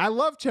this to me? I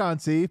love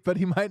Chauncey, but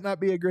he might not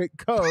be a great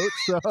coach.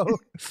 So,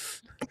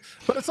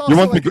 but it's also you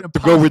want like me to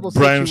go with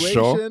Brian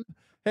Shaw?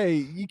 Hey,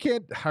 you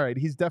can't. All right,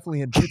 he's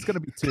definitely in. It's going to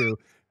be 2.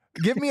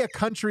 Give me a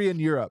country in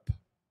Europe.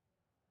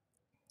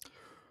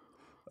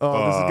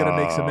 Oh, this is going to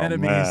make some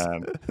enemies.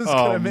 Man. This is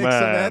going to make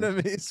some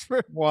enemies.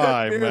 For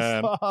Miroslav.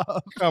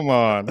 Man? Come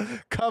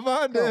on. Come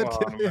on, dude.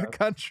 Give me a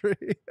country.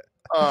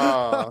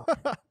 I'm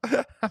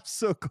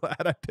so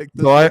glad I picked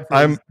this. So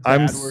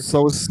I'm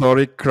so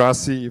sorry,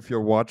 Krasi, if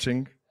you're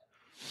watching,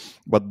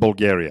 but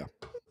Bulgaria.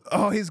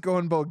 Oh, he's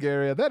going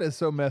Bulgaria. That is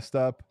so messed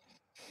up.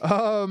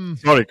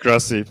 Sorry,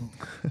 Krasi.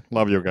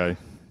 Love you, guy.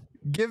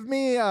 Give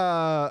me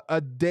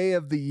a day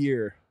of the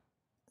year,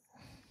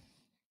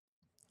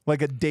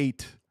 like a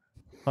date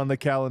on the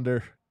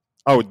calendar.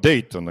 Oh,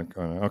 date on the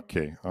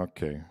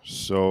okay.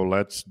 So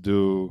let's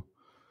do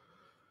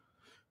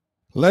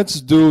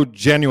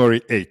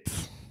January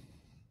 8th.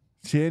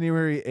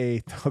 January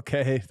 8th.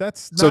 Okay,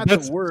 that's not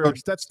the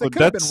worst. That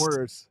could have been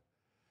worse.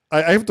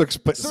 I have to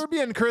explain.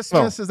 Serbian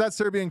Christmas. Is that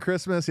Serbian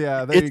Christmas?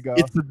 Yeah, there you go.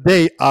 It's the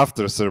day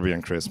after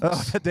Serbian Christmas.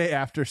 Oh, the day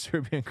after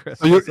Serbian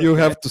Christmas. So you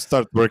have to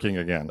start working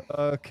again.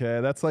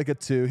 Okay, that's like a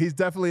 2. He's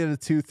definitely in a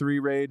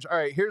 2-3 range. All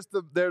right, there's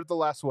the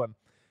last one.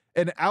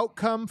 an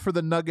outcome for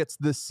the Nuggets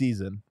this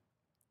season.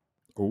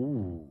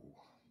 Ooh.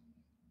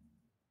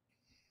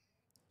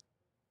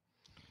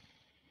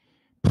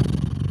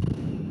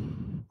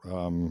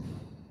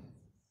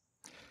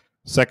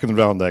 Second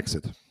round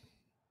exit.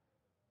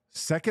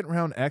 Second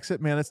round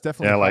exit, man, it's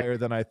definitely higher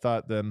than I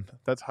thought. Then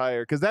that's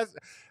higher because that's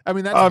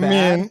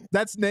bad.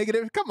 That's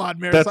negative. Come on,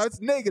 Miroslav,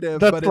 it's negative,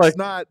 but it's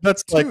not.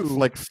 That's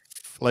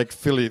like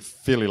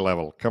Philly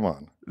level. Come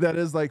on, that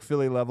is like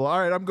Philly level. All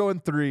right, I'm going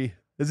 3.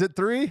 Is it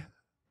 3?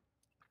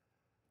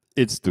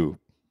 It's 2.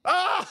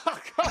 Oh,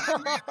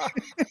 come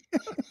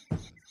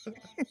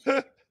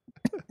on.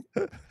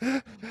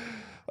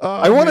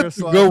 I wanted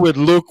to go with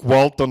Luke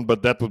Walton,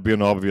 but that would be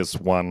an obvious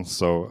one,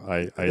 so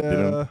I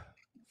didn't.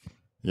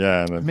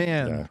 Yeah,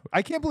 man, yeah.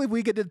 I can't believe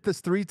we did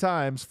this 3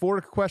 times, 4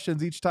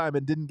 questions each time,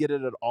 and didn't get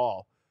it at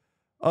all.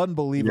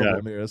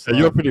 Unbelievable, Miroslav.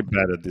 You're pretty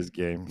bad at this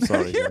game.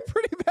 Sorry. You're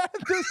pretty bad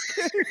at this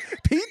game.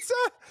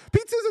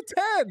 Pizza's a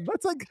 10.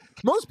 That's like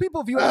most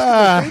people. If you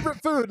ask their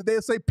favorite food, they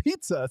say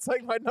pizza. It's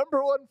like my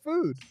number 1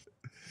 food.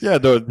 Yeah,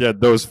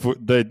 those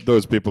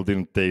people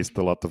didn't taste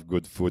a lot of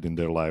good food in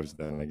their lives.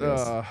 Then I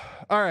guess.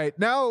 All right,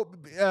 now,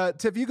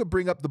 Tiff, you could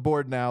bring up the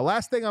board now.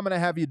 Last thing I'm going to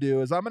have you do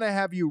is I'm going to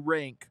have you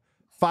rank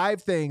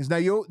 5 things. Now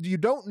you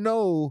don't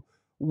know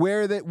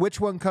which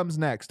one comes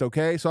next.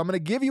 Okay, so I'm going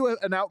to give you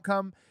an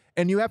outcome,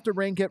 and you have to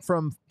rank it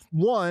from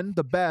 1,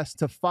 the best,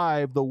 to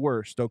 5, the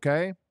worst.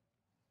 Okay,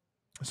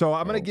 so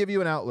I'm going to give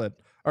you an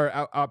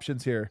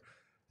options here.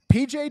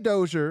 PJ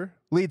Dozier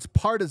leads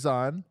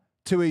Partizan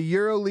to a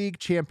EuroLeague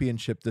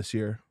championship this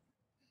year.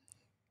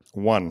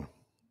 1.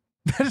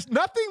 There's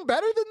nothing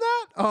better than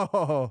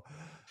that?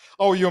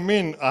 Oh, you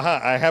mean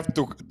I have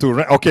to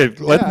okay,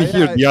 let me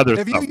hear the other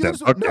stuff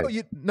then.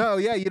 Okay.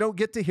 You don't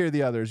get to hear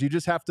the others. You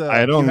just have to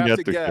I don't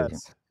get to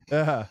guess.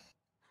 Hear.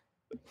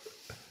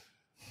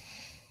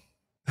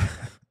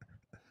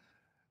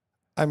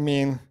 I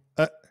mean,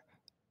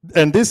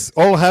 and this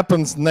all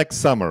happens next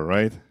summer,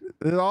 right?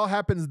 It all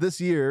happens this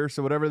year,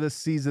 so whatever this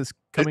season is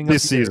coming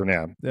this up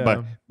season,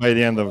 yeah. By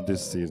the end of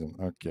this season.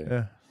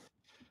 Okay.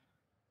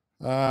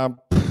 Yeah.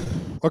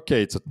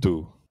 Okay, it's a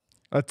 2.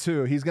 A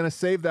 2. He's going to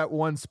save that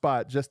 1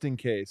 spot just in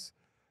case.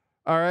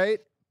 All right.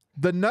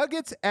 The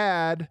Nuggets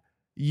add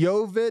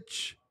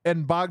Jovic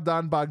and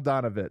Bogdan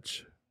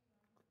Bogdanovic.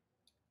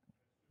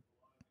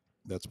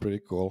 That's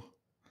pretty cool.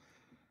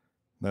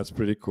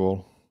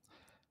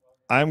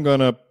 I'm going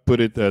to put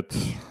it at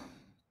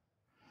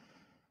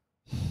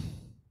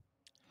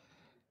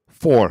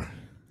 4.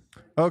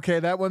 Okay,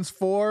 that one's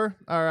 4.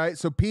 All right.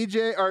 So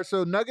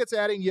Nuggets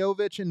adding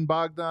Jovic and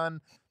Bogdan,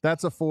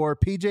 that's a 4.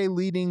 PJ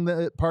leading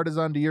the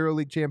Partizan to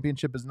EuroLeague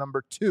championship is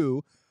number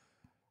 2.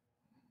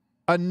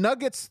 A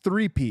Nuggets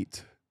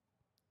three-peat.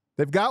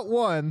 They've got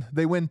 1.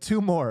 They win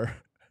 2 more.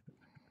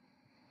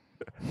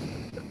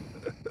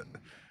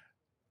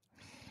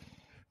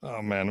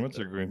 Oh man, what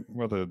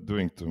they're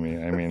doing to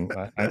me? I mean,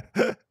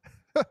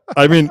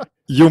 I mean,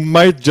 you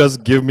might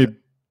just give me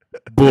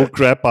bull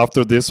crap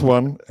after this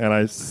one, and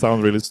I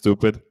sound really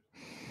stupid.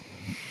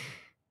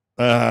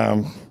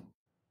 I'm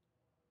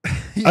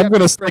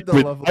gonna stick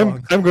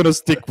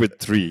with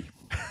 3.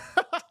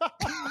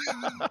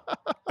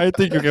 I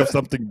think you have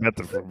something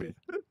better for me.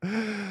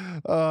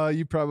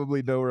 You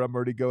probably know where I'm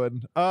already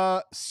going.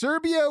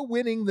 Serbia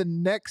winning the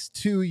next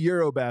 2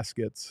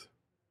 Eurobaskets.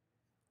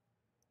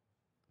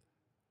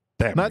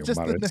 Damn, not just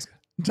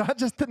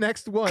the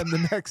next one,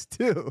 the next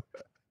 2.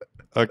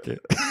 Okay.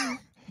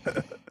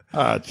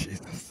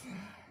 Jesus.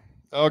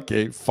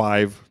 Okay,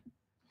 5.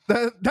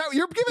 You're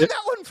giving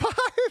that one 5.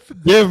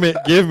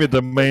 Give me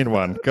the main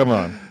one. Come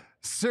on.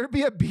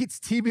 Serbia beats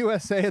Team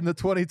USA in the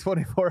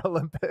 2024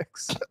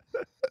 Olympics.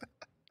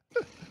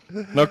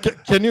 Now,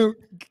 can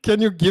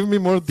you give me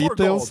more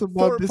details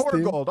about this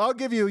team? 4 gold. I'll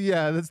give you.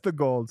 Yeah, that's the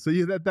gold. So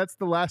that's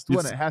the last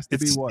one. It has to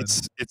be 1.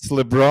 It's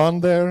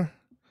LeBron there.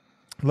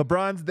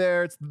 LeBron's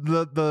there. It's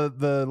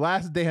the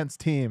Last Dance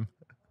team.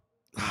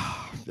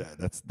 Yeah,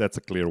 that's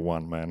a clear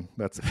one, man.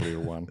 That's a clear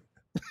one.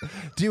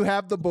 Do you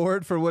have the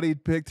board for what he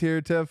picked here,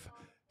 Tiff?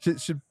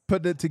 Should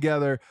put it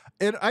together.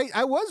 And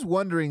I was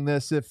wondering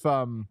this if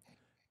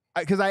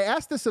because I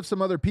asked this of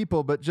some other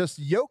people, but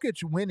just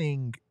Jokic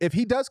winning, if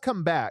he does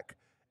come back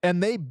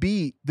and they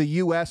beat the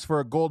U.S. for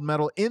a gold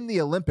medal in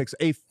the Olympics,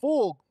 and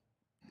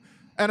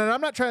I'm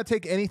not trying to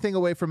take anything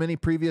away from any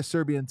previous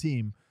Serbian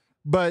team,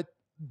 but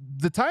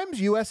the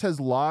times U.S. has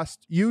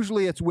lost,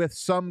 usually it's with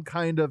some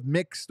kind of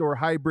mixed or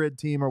hybrid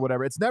team or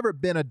whatever. It's never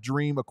been a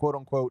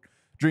quote-unquote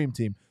dream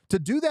team. To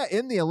do that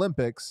in the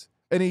Olympics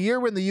in a year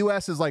when the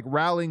U.S. is like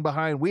rallying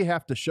behind, we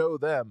have to show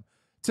them.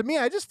 To me,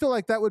 I just feel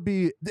like that would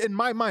be, in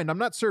my mind, I'm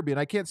not Serbian,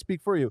 I can't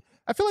speak for you.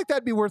 I feel like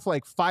that'd be worth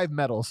like 5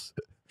 medals.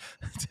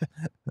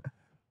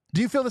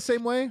 Do you feel the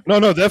same way?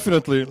 No,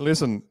 definitely.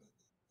 Listen,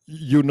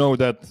 you know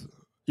that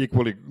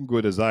equally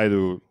good as I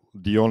do.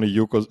 The only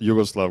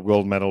Yugoslav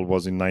gold medal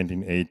was in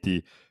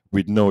 1980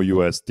 with no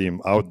U.S. team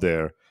out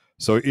there.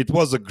 So it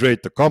was a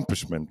great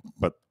accomplishment,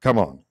 but come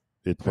on.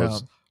 It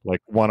was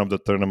like one of the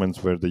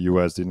tournaments where the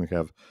U.S. didn't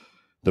have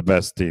the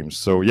best teams.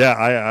 So, yeah,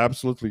 I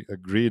absolutely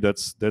agree.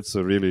 That's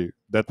a really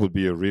that would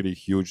be a really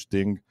huge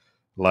thing,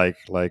 like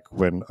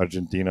when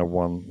Argentina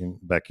won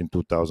back in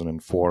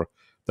 2004.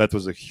 That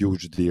was a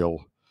huge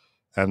deal,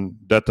 and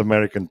that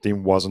American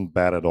team wasn't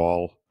bad at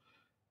all.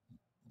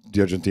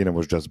 The Argentina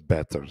was just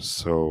better.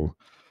 So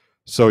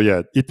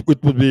yeah, it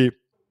would be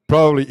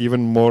probably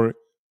even more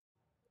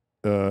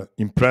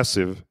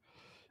impressive,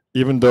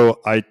 even though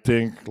I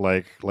think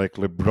like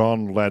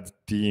LeBron led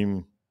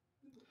team.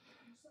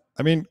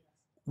 I mean,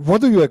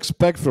 what do you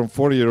expect from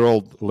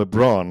 40-year-old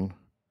LeBron?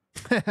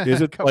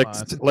 Is it like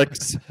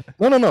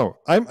no?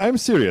 I'm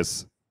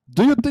serious.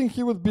 Do you think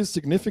he would be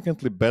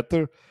significantly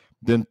better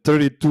than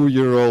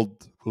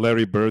 32-year-old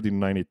Larry Bird in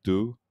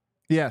 '92?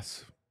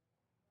 Yes.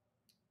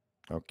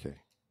 Okay.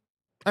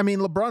 I mean,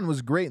 LeBron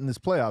was great in this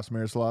playoffs,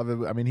 Miroslav.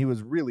 I mean, he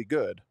was really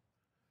good.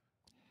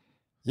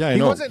 Yeah, I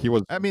know. He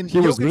was. I mean, he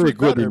was really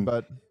good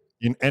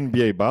in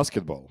NBA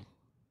basketball.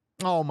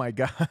 Oh my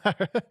God,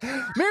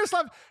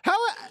 Miroslav! How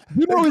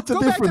it's a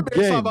go different back to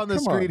Miroslav game. on the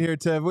screen here,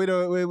 Tim. We're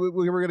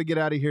gonna get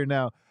out of here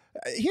now.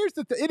 Here's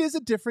the thing: it is a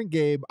different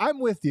game. I'm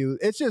with you.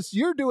 It's just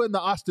you're doing the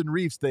Austin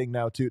Reeves thing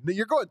now too.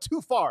 You're going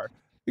too far.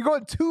 You're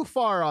going too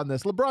far on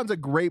this. LeBron's a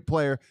great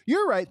player.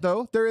 You're right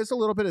though. There is a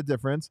little bit of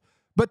difference.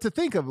 But to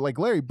think of like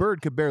Larry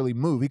Bird could barely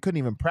move. He couldn't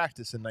even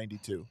practice in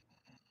 '92.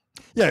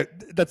 Yeah,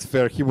 that's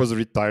fair. He was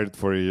retired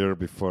for a year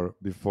before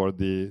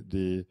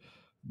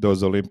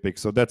those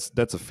Olympics. So that's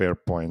a fair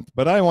point.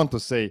 But I want to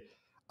say,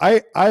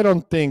 I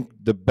don't think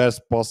the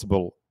best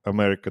possible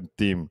American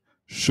team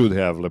should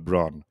have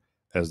LeBron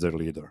as their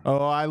leader.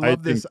 Oh, I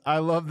love this. I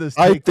love this.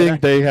 I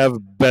think they have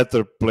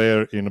better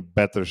player in a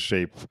better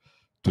shape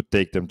to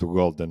take them to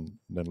gold than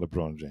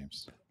LeBron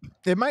James.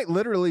 It might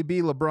literally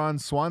be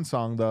LeBron's swan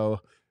song,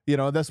 though. You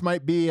know, this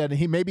might be, and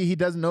maybe he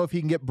doesn't know if he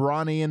can get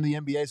Bronny in the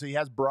NBA, so he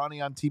has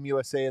Bronny on Team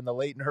USA in the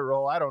latent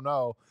role. I don't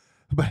know.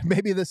 But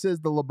maybe this is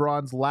the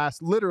LeBron's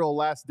literal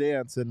last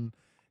dance, and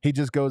he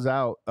just goes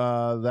out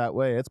that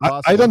way. It's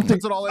possible. I don't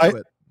think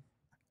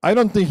I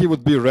don't think he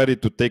would be ready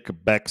to take a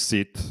back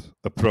seat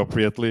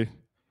appropriately,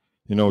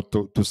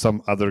 to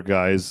some other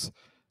guys.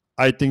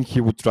 I think he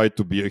would try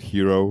to be a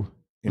hero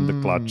in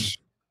the clutch,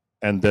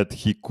 and that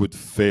he could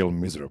fail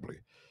miserably.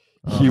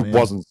 He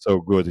wasn't so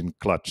good in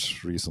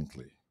clutch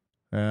recently.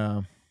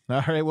 Yeah.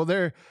 All right.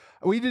 Well,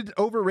 we did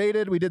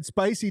overrated. We did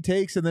spicy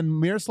takes, and then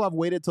Miroslav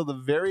waited till the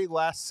very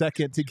last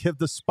second to give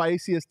the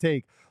spiciest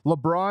take.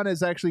 LeBron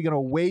is actually going to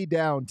weigh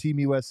down Team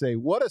USA.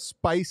 What a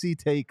spicy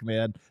take,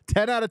 man.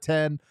 10 out of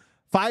 10,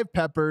 5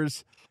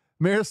 peppers.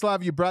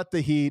 Miroslav, you brought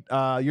the heat.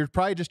 You're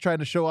probably just trying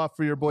to show off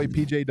for your boy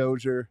PJ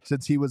Dozier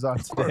since he was on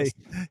today.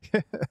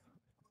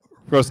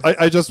 Of course.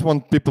 I just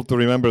want people to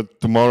remember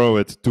tomorrow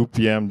at 2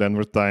 p.m.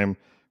 Denver time,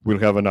 we'll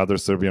have another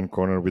Serbian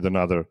Corner with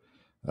another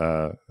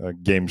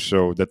game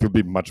show that will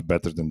be much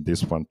better than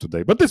this one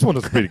today. But this one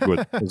was pretty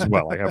good as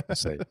well, I have to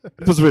say.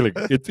 It was really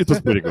good. It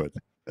was pretty good.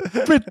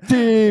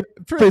 Pretty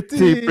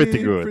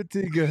good.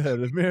 Pretty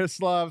good.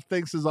 Miroslav,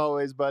 thanks as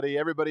always, buddy.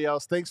 Everybody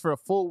else, thanks for a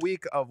full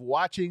week of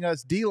watching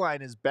us.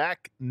 D-Line is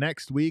back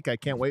next week. I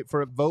can't wait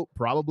for a vote.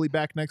 Probably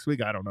back next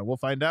week. I don't know. We'll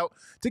find out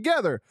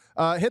together.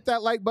 Hit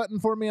that like button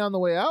for me on the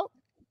way out.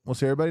 We'll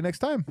see everybody next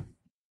time.